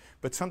so fun,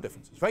 but some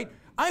differences, right?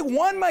 I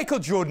want Michael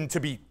Jordan to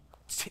be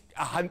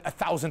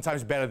 1,000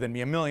 times better than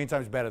me, 1,000,000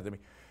 times better than me.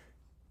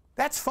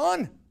 That's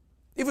fun.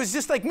 If it was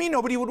just like me,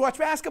 nobody would watch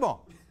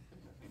basketball.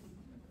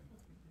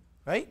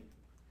 Right?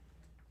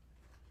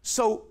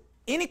 So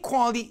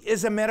inequality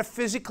is a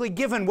metaphysically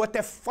given. What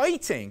they're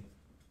fighting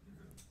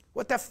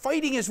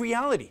is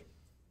reality.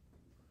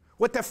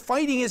 What they're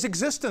fighting is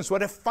existence. What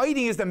they're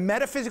fighting is the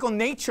metaphysical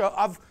nature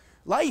of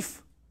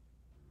life.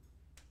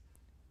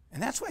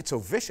 And that's why it's so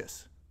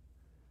vicious.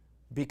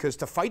 Because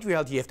to fight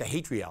reality, you have to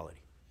hate reality.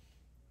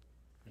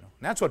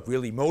 And that's what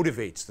really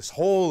motivates this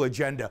whole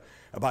agenda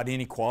about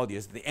inequality.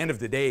 Is at the end of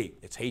the day,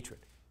 it's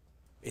hatred.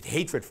 It's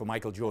hatred for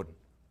Michael Jordan.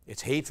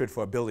 It's hatred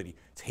for ability.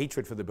 It's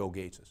hatred for the Bill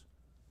Gateses.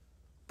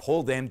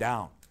 Pull them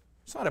down.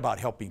 It's not about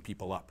helping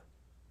people up.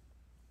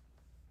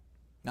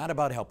 Not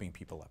about helping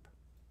people up.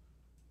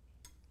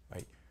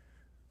 Right?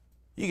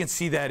 You can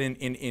see that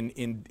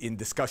in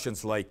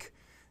discussions like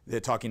they're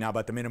talking now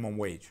about the minimum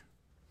wage.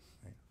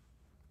 Right?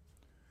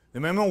 The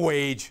minimum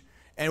wage,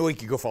 and we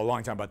could go for a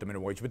long time about the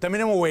minimum wage, but the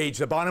minimum wage,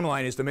 the bottom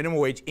line is the minimum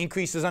wage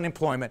increases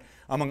unemployment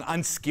among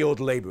unskilled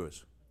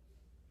laborers.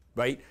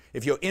 Right?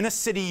 If you're inner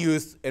city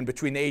youth and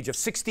between the age of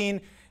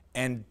 16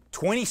 and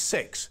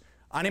 26,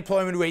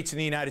 unemployment rates in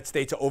the United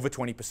States are over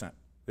 20%.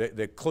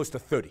 They're close to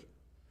 30.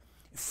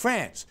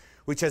 France,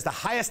 which has the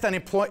highest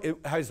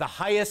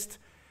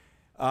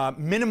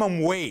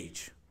minimum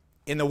wage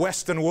in the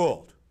Western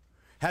world,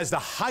 has the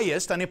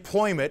highest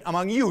unemployment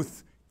among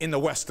youth in the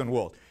Western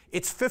world.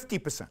 It's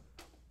 50%.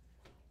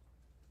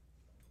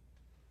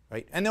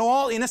 right? And they're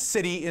all in a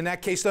city. In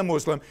that case, they're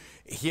Muslim.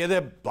 Here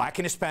they're black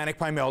and Hispanic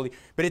primarily,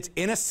 but it's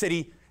in a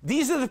city.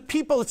 These are the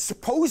people that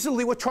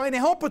supposedly were trying to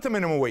help with the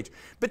minimum wage.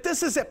 But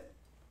this is an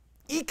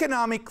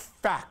economic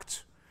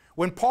fact.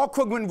 When Paul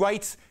Krugman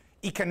writes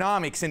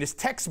economics in his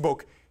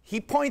textbook, he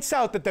points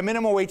out that the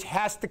minimum wage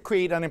has to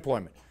create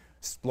unemployment.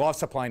 Law of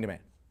supply and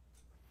demand.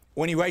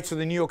 When he writes for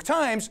the New York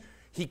Times,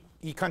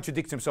 he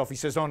contradicts himself. He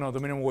says, oh no, the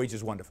minimum wage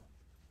is wonderful.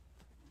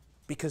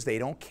 Because they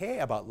don't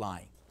care about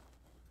lying.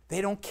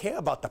 They don't care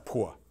about the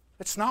poor.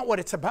 That's not what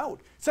it's about.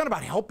 It's not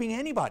about helping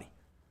anybody.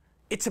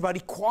 It's about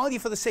equality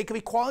for the sake of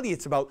equality.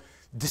 It's about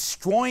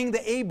destroying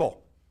the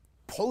able,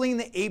 pulling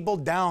the able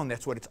down.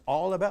 That's what it's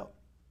all about.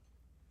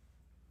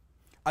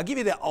 I'll give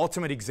you the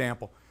ultimate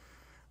example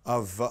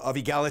of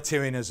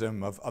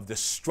egalitarianism, of the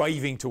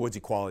striving towards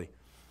equality.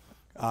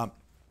 And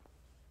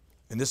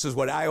this is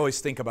what I always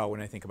think about when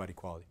I think about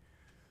equality.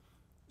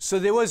 So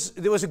there was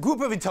a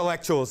group of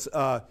intellectuals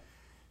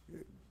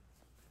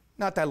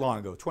not that long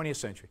ago, 20th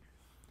century,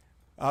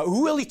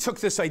 who really took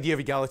this idea of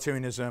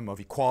egalitarianism, of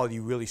equality,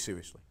 really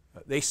seriously.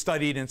 They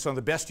studied in some of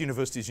the best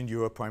universities in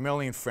Europe,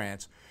 primarily in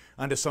France,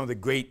 under some of the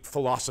great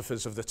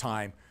philosophers of the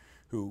time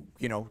who,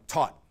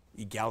 taught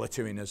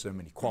egalitarianism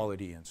and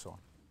equality and so on.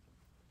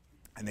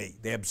 And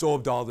they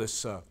absorbed all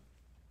this,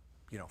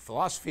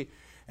 philosophy,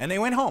 and they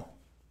went home.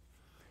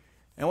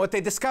 And what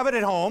they discovered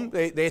at home,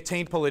 they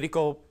attained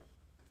political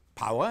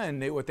power,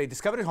 and what they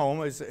discovered at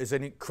home is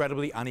an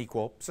incredibly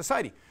unequal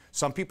society.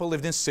 Some people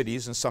lived in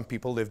cities, and some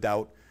people lived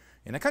out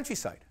in the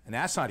countryside. And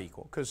that's not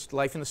equal, because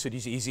life in the city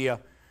is easier.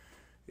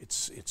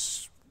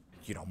 It's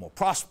more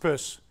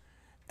prosperous.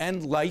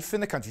 And life in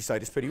the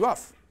countryside is pretty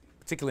rough,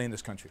 particularly in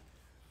this country.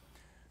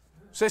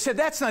 So they said,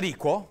 that's not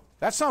equal.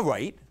 That's not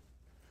right.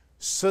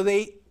 So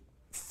they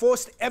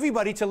forced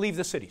everybody to leave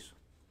the cities.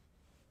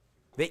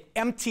 They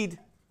emptied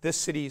the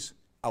cities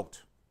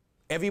out.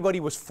 Everybody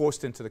was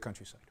forced into the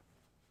countryside.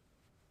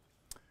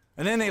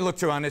 And then they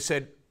looked around and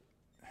said,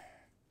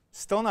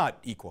 still not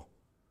equal,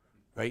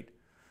 right?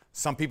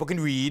 Some people can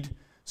read,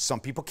 some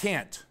people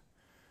can't.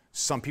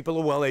 Some people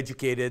are well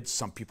educated,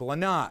 some people are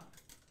not.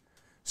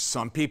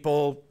 Some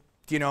people,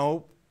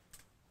 are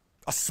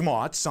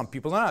smart, some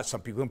people are not.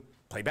 Some people can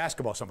play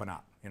basketball, some are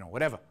not,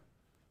 whatever.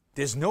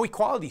 There's no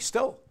equality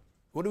still.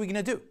 What are we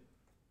going to do?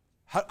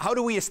 How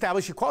do we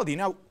establish equality?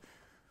 Now,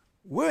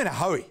 we're in a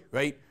hurry,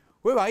 right?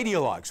 We're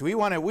ideologues. We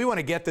want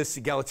to get this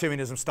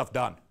egalitarianism stuff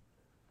done.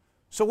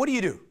 So what do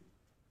you do?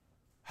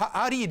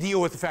 How do you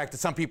deal with the fact that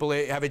some people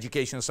have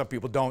education and some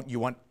people don't? You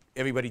want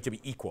everybody to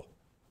be equal.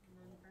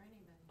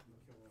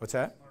 What's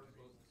that?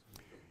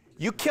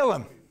 You kill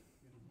them.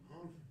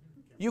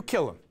 You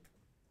kill them.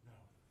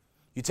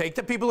 You take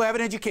the people who have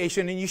an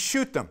education and you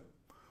shoot them.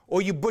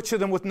 Or you butcher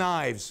them with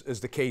knives, as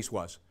the case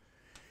was.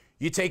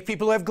 You take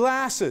people who have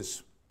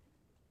glasses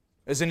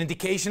as an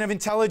indication of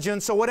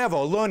intelligence or whatever,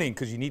 or learning,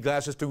 because you need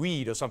glasses to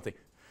read or something.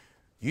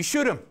 You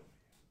shoot them.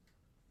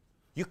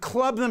 You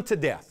club them to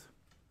death.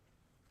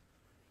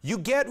 You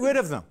get rid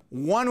of them,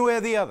 one way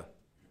or the other.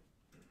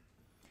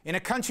 In a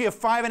country of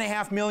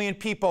 5.5 million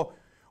people,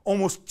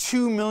 almost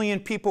 2 million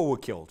people were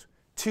killed.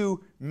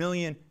 2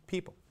 million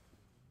people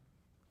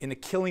in the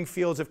killing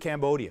fields of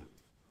Cambodia.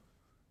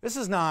 This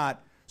is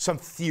not some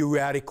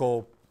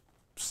theoretical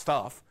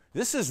stuff.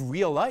 This is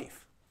real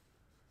life.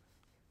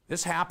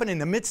 This happened in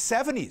the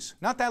mid-70s,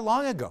 not that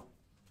long ago.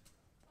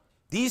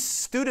 These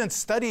students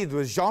studied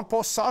with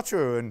Jean-Paul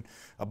Sartre and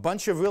a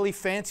bunch of really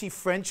fancy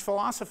French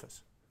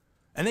philosophers.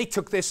 And they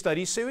took their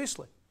studies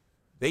seriously.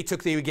 They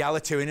took their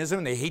egalitarianism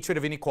and their hatred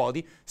of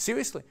inequality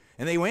seriously.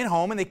 And they went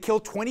home and they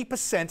killed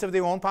 20% of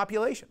their own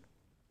population.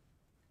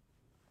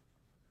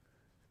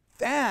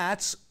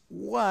 That's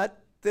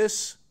what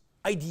this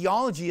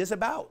ideology is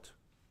about.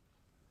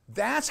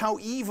 That's how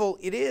evil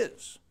it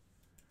is.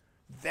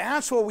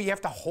 That's what we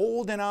have to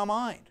hold in our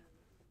mind.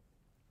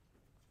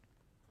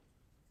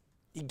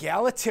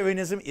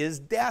 Egalitarianism is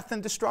death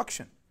and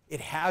destruction. It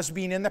has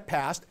been in the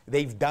past.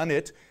 They've done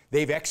it.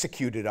 They've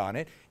executed on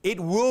it. It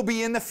will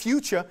be in the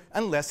future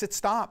unless it's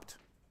stopped.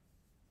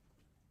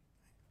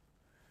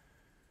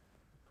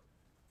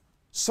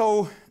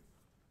 So,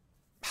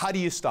 how do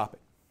you stop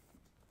it?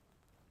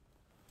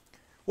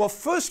 Well,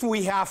 first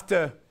we have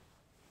to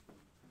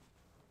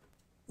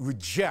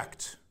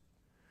reject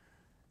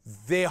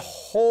their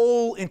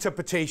whole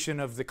interpretation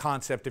of the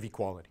concept of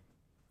equality.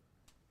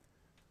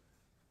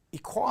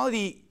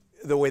 Equality,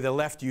 the way the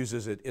left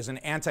uses it, is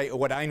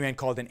what Ayn Rand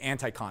called an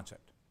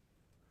anti-concept.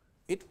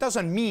 It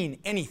doesn't mean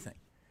anything.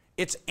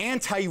 It's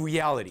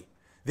anti-reality.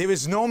 There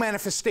is no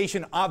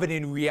manifestation of it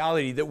in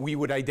reality that we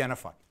would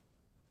identify.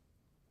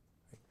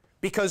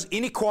 Because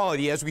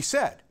inequality, as we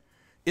said,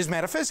 is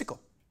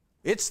metaphysical.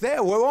 It's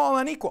there. We're all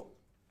unequal.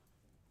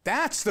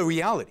 That's the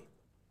reality.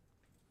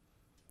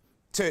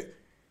 To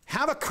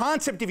have a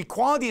concept of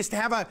equality is to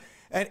have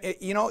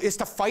is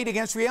to fight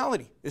against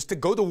reality, is to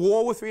go to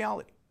war with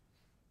reality.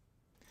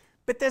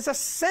 But there's a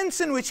sense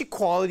in which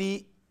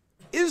equality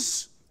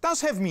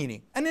does have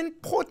meaning, an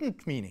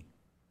important meaning.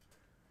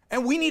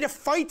 And we need to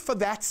fight for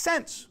that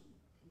sense.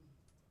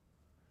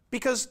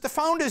 Because the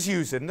founders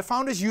use it, and the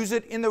founders use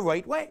it in the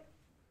right way.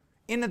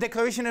 In the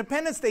Declaration of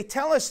Independence, they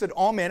tell us that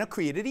all men are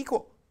created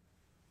equal.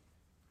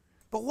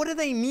 But what do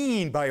they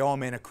mean by all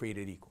men are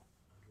created equal?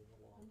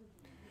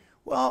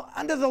 Well,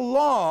 under the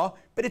law,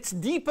 but it's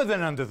deeper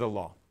than under the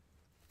law.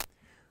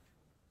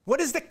 What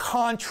is the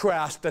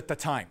contrast at the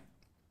time?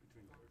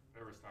 Between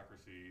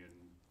aristocracy and...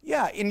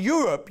 Yeah, in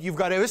Europe, you've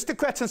got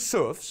aristocrats and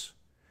serfs.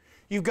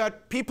 You've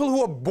got people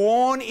who are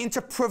born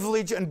into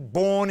privilege and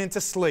born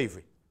into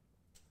slavery.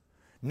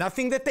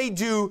 Nothing that they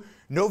do,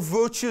 no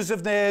virtues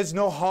of theirs,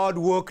 no hard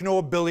work, no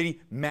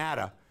ability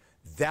matter.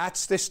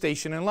 That's their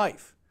station in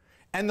life.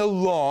 And the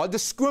law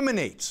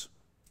discriminates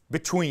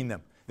between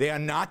them. They are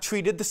not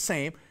treated the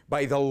same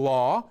by the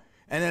law,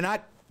 and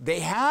they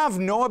have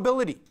no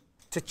ability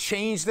to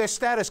change their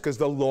status because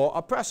the law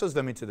oppresses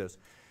them into this.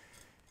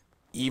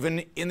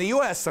 Even in the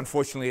US,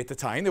 unfortunately, at the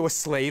time, there were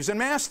slaves and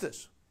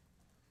masters.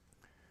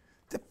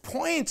 The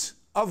point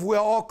of we're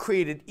all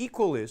created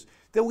equal is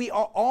that we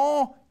are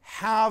all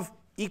have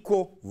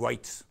equal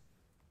rights.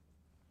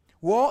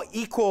 We're all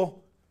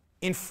equal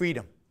in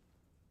freedom.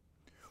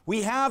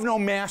 We have no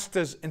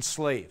masters and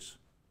slaves.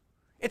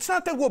 It's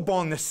not that we're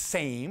born the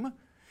same.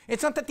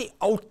 It's not that the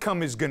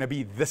outcome is going to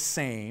be the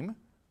same.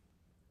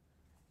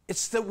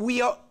 It's that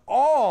we are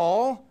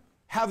all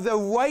have the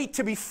right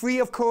to be free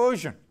of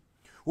coercion.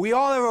 We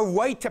all have a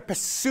right to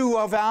pursue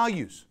our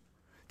values,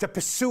 to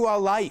pursue our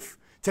life,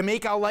 to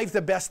make our life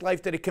the best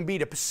life that it can be,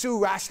 to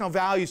pursue rational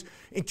values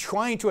in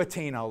trying to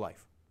attain our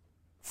life.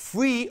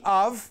 Free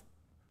of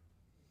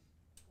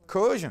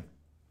coercion,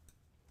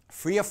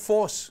 free of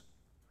force,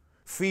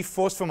 free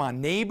force from our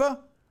neighbor,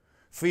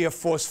 free of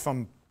force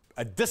from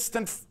a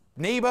distant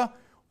neighbor,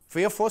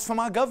 free of force from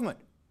our government,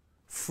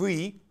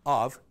 free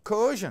of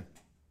coercion,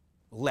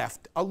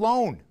 left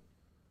alone.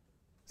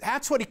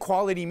 That's what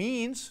equality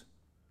means.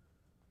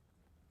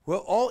 We'll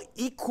all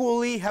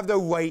equally have the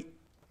right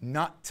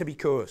not to be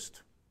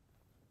coerced.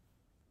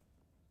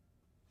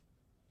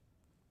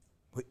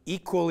 We're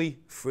equally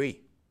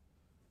free.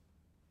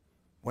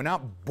 We're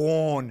not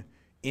born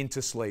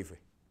into slavery.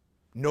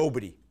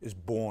 Nobody is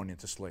born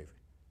into slavery.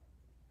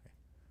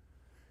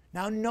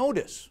 Now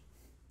notice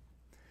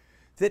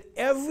that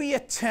every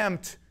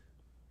attempt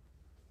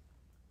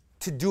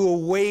to do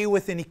away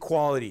with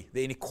inequality,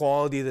 the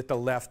inequality that the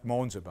left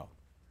moans about,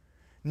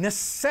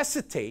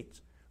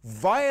 necessitates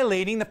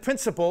violating the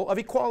principle of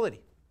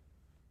equality,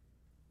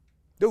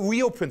 the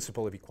real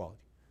principle of equality.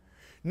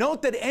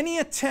 Note that any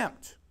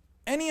attempt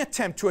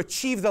to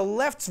achieve the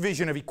left's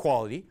vision of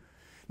equality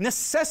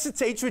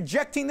necessitates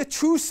rejecting the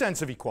true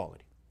sense of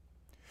equality.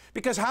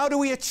 Because how do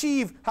we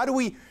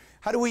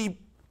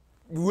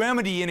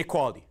remedy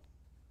inequality?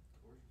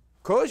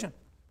 Coercion.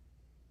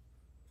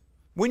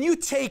 When you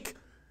take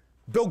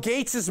Bill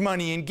Gates'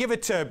 money and give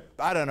it to,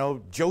 I don't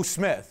know, Joe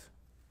Smith,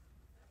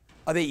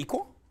 are they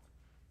equal?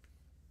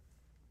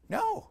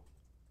 No.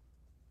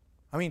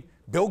 I mean,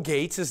 Bill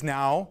Gates is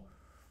now,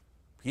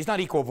 he's not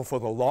equal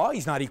before the law.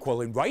 He's not equal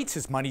in rights.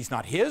 His money's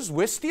not his.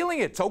 We're stealing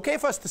it. It's okay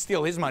for us to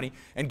steal his money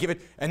and give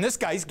it. And this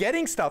guy's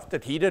getting stuff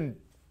that he didn't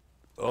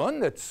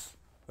earn. That's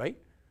right.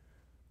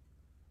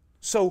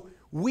 So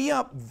we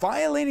are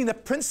violating the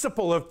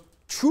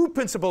true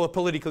principle of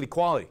political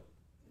equality,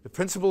 the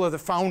principle of the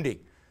founding,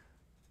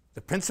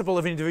 the principle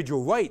of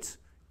individual rights,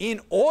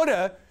 in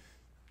order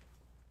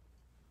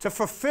to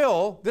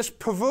fulfill this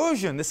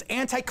perversion, this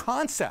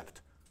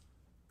anti-concept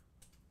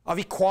of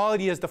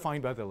equality as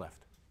defined by the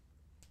left.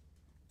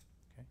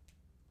 Okay?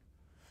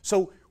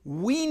 So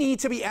we need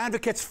to be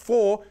advocates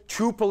for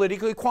true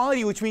political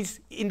equality, which means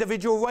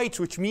individual rights,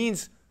 which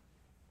means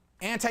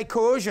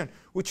anti-coercion,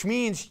 which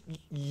means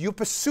your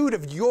pursuit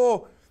of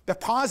the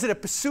positive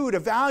pursuit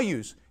of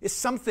values is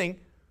something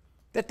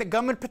that the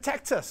government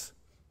protects us.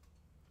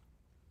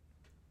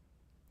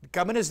 The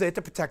government is there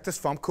to protect us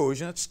from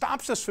coercion. It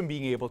stops us from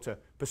being able to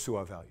pursue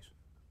our values,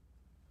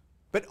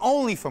 but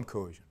only from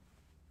coercion.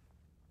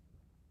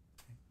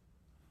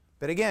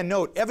 But again,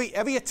 note,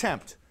 every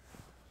attempt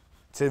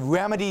to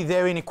remedy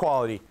their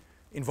inequality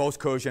involves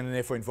coercion and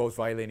therefore involves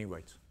violating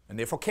rights, and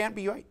therefore can't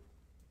be right.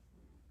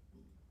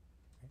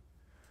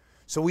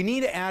 So we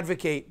need to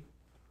advocate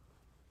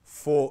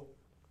for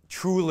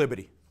true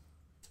liberty,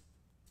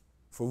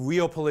 for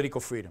real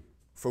political freedom,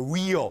 for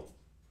real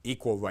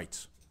equal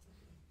rights,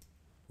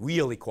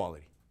 real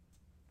equality.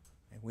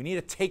 And we need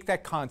to take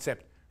that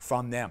concept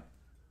from them.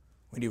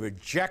 We need to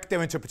reject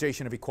their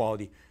interpretation of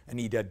equality and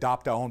need to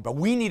adopt our own. But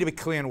we need to be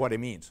clear on what it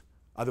means.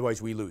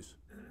 Otherwise, we lose.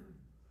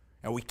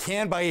 And we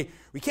can't buy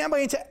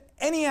into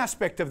any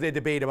aspect of their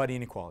debate about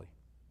inequality.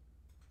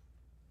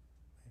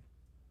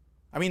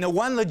 I mean, the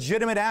one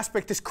legitimate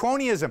aspect is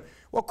cronyism.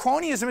 Well,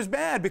 cronyism is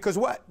bad because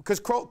what? Because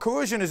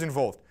coercion is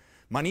involved.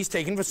 Money is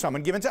taken from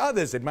someone given to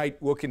others. It might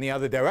work in the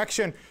other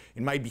direction.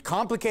 It might be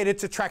complicated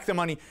to track the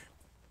money.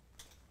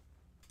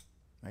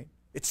 Right?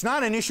 It's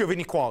not an issue of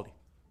inequality.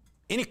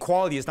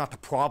 Inequality is not the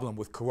problem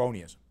with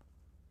cronyism.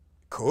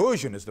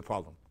 Coercion is the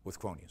problem with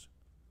cronyism.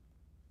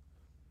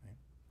 Right?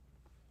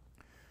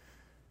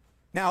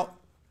 Now,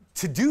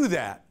 to do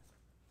that,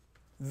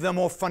 the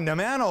more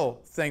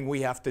fundamental thing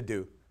we have to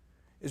do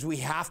is we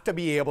have to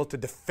be able to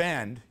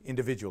defend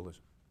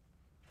individualism.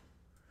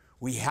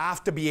 We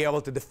have to be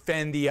able to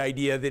defend the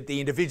idea that the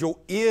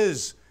individual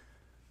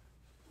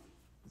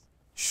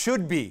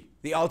should be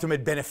the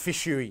ultimate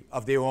beneficiary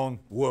of their own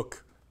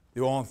work,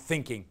 their own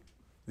thinking,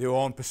 their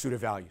own pursuit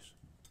of values.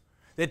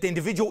 That the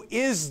individual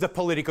is the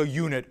political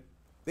unit,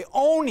 the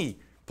only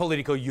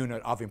political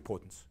unit of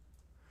importance.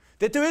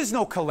 That there is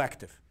no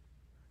collective.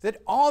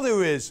 That all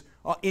there is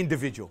are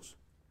individuals.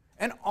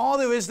 And all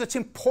there is that's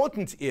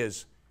important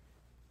is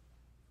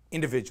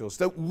individuals.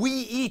 That we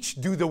each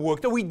do the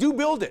work, that we do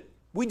build it,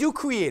 we do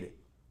create it.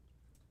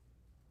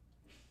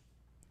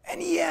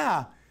 And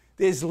yeah,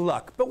 there's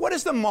luck. But what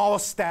is the moral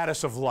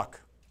status of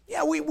luck?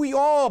 Yeah, we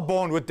all are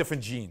born with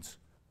different genes.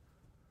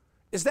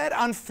 Is that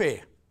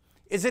unfair?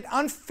 Is it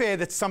unfair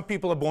that some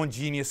people are born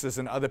geniuses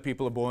and other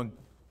people are born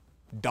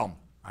dumb?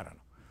 I don't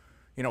know.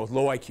 You know, with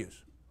low IQs.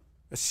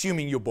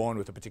 Assuming you're born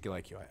with a particular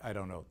IQ. I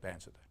don't know the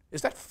answer to that.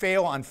 Is that fair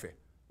or unfair?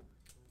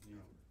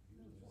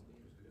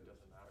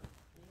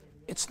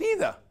 It's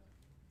neither.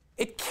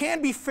 It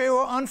can be fair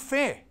or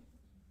unfair.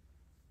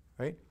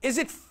 Right? Is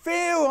it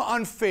fair or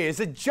unfair? Is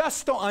it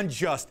just or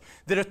unjust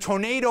that a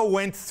tornado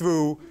went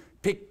through,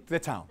 picked the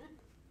town?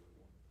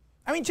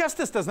 I mean,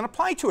 justice doesn't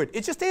apply to it.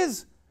 It just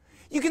is.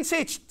 You can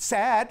say it's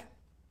sad.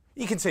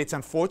 You can say it's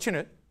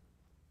unfortunate.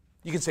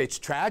 You can say it's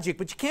tragic,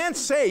 but you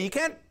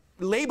can't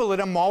label it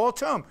a moral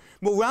term.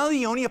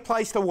 Morality only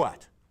applies to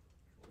what?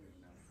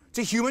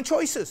 To human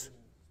choices.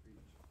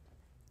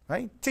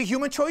 Right? To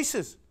human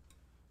choices.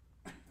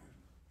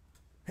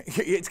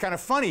 It's kind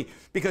of funny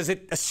because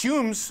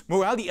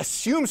morality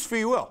assumes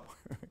free will,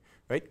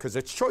 right? Because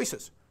it's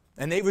choices.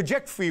 And they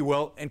reject free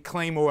will and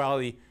claim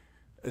morality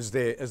as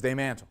their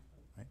mantle.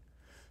 Right?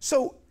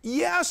 So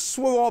yes,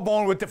 we're all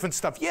born with different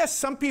stuff. Yes,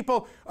 some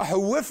people are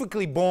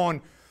horrifically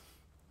born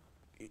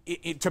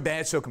to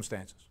bad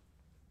circumstances.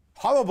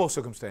 Horrible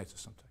circumstances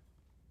sometimes.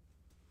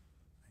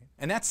 Right?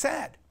 And that's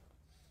sad.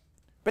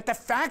 But the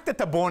fact that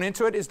they're born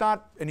into it is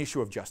not an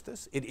issue of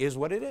justice. It is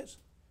what it is.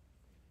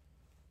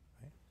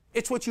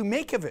 It's what you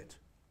make of it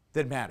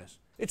that matters.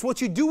 It's what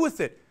you do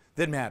with it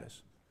that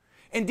matters.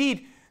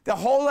 Indeed, the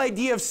whole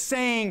idea of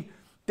saying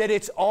that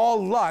it's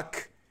all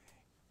luck,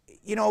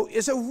 you know,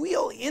 is a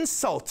real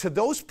insult to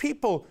those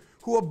people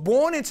who are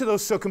born into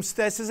those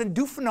circumstances and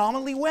do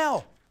phenomenally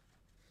well,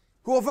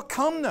 who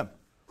overcome them,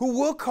 who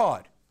work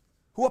hard,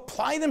 who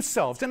apply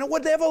themselves, and at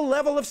whatever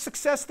level of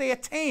success they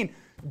attain,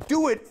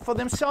 do it for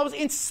themselves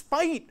in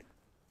spite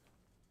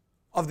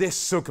of their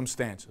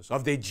circumstances,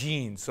 of their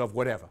genes, of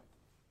whatever.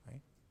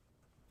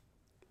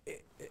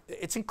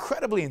 It's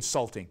incredibly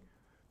insulting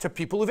to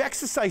people who've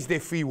exercised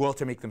their free will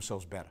to make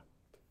themselves better.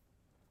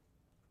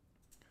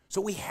 So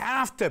we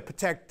have to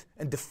protect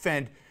and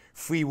defend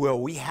free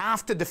will. We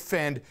have to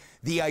defend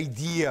the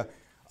idea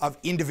of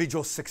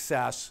individual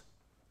success,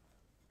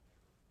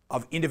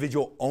 of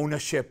individual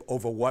ownership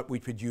over what we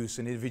produce,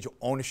 and individual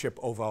ownership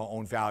over our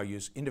own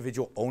values,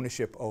 individual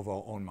ownership over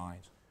our own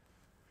minds.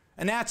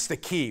 And that's the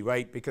key,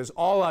 right? Because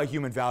all our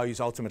human values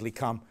ultimately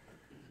come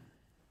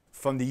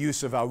from the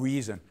use of our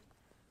reason.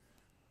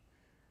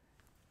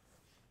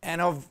 And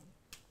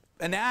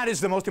that is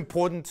the most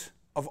important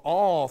of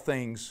all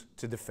things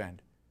to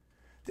defend.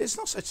 There's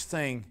no such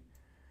thing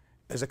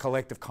as a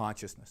collective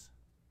consciousness.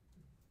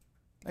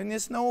 And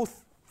there's no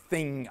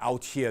thing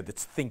out here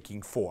that's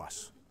thinking for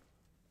us.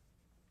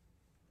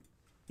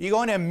 You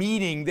go in a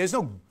meeting, there's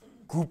no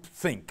group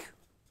think.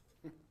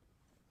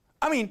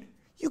 I mean,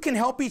 you can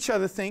help each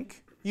other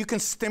think. You can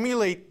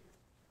stimulate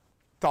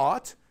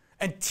thought.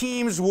 And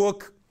teams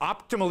work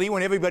optimally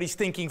when everybody's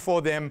thinking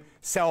for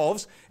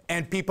themselves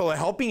and people are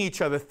helping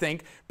each other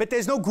think, but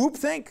there's no group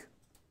think.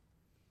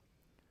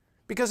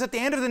 Because at the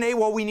end of the day,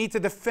 what we need to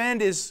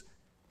defend is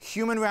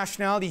human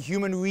rationality,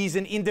 human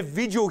reason,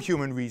 individual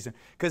human reason,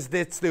 because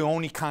that's the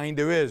only kind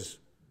there is.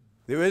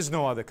 There is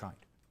no other kind.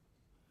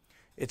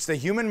 It's the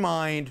human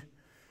mind,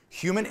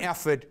 human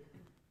effort,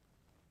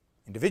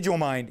 individual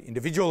mind,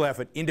 individual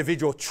effort,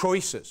 individual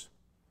choices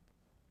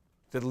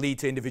that lead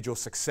to individual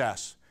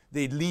success.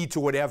 They lead to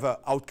whatever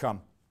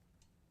outcome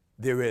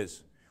there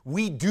is.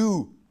 We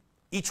do,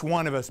 each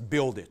one of us,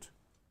 build it.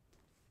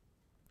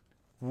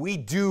 We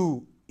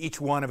do, each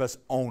one of us,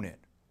 own it.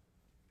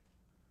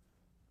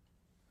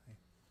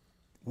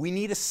 We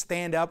need to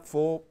stand up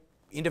for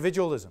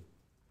individualism,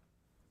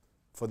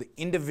 for the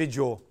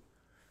individual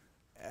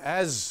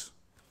as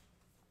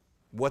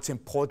what's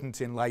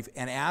important in life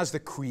and as the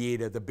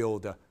creator, the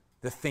builder,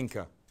 the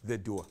thinker, the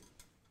doer.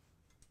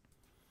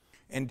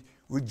 And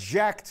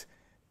reject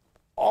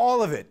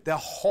all of it, the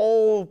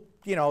whole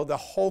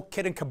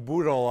kit and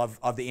caboodle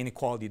of the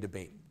inequality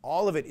debate.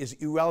 All of it is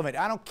irrelevant.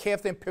 I don't care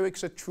if the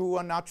empirics are true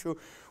or not true,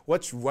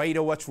 what's right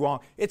or what's wrong.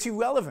 It's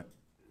irrelevant.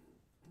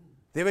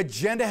 Their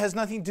agenda has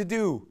nothing to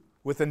do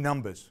with the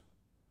numbers.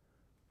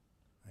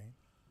 Right?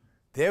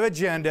 Their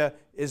agenda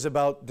is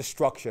about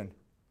destruction.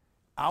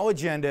 Our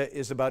agenda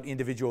is about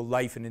individual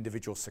life and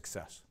individual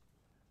success.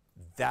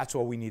 That's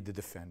what we need to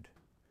defend.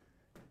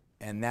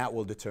 And that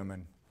will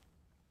determine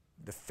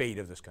the fate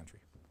of this country.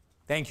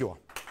 Thank you all.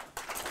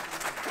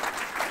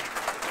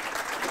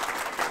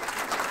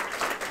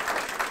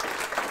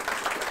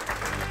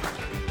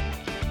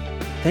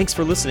 Thanks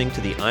for listening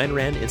to the Ayn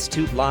Rand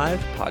Institute Live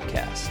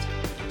podcast.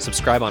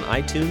 Subscribe on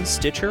iTunes,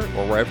 Stitcher,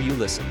 or wherever you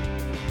listen.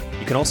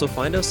 You can also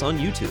find us on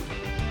YouTube.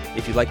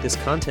 If you like this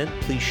content,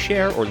 please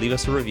share or leave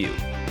us a review.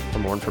 For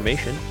more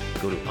information,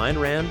 go to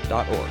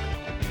aynrand.org.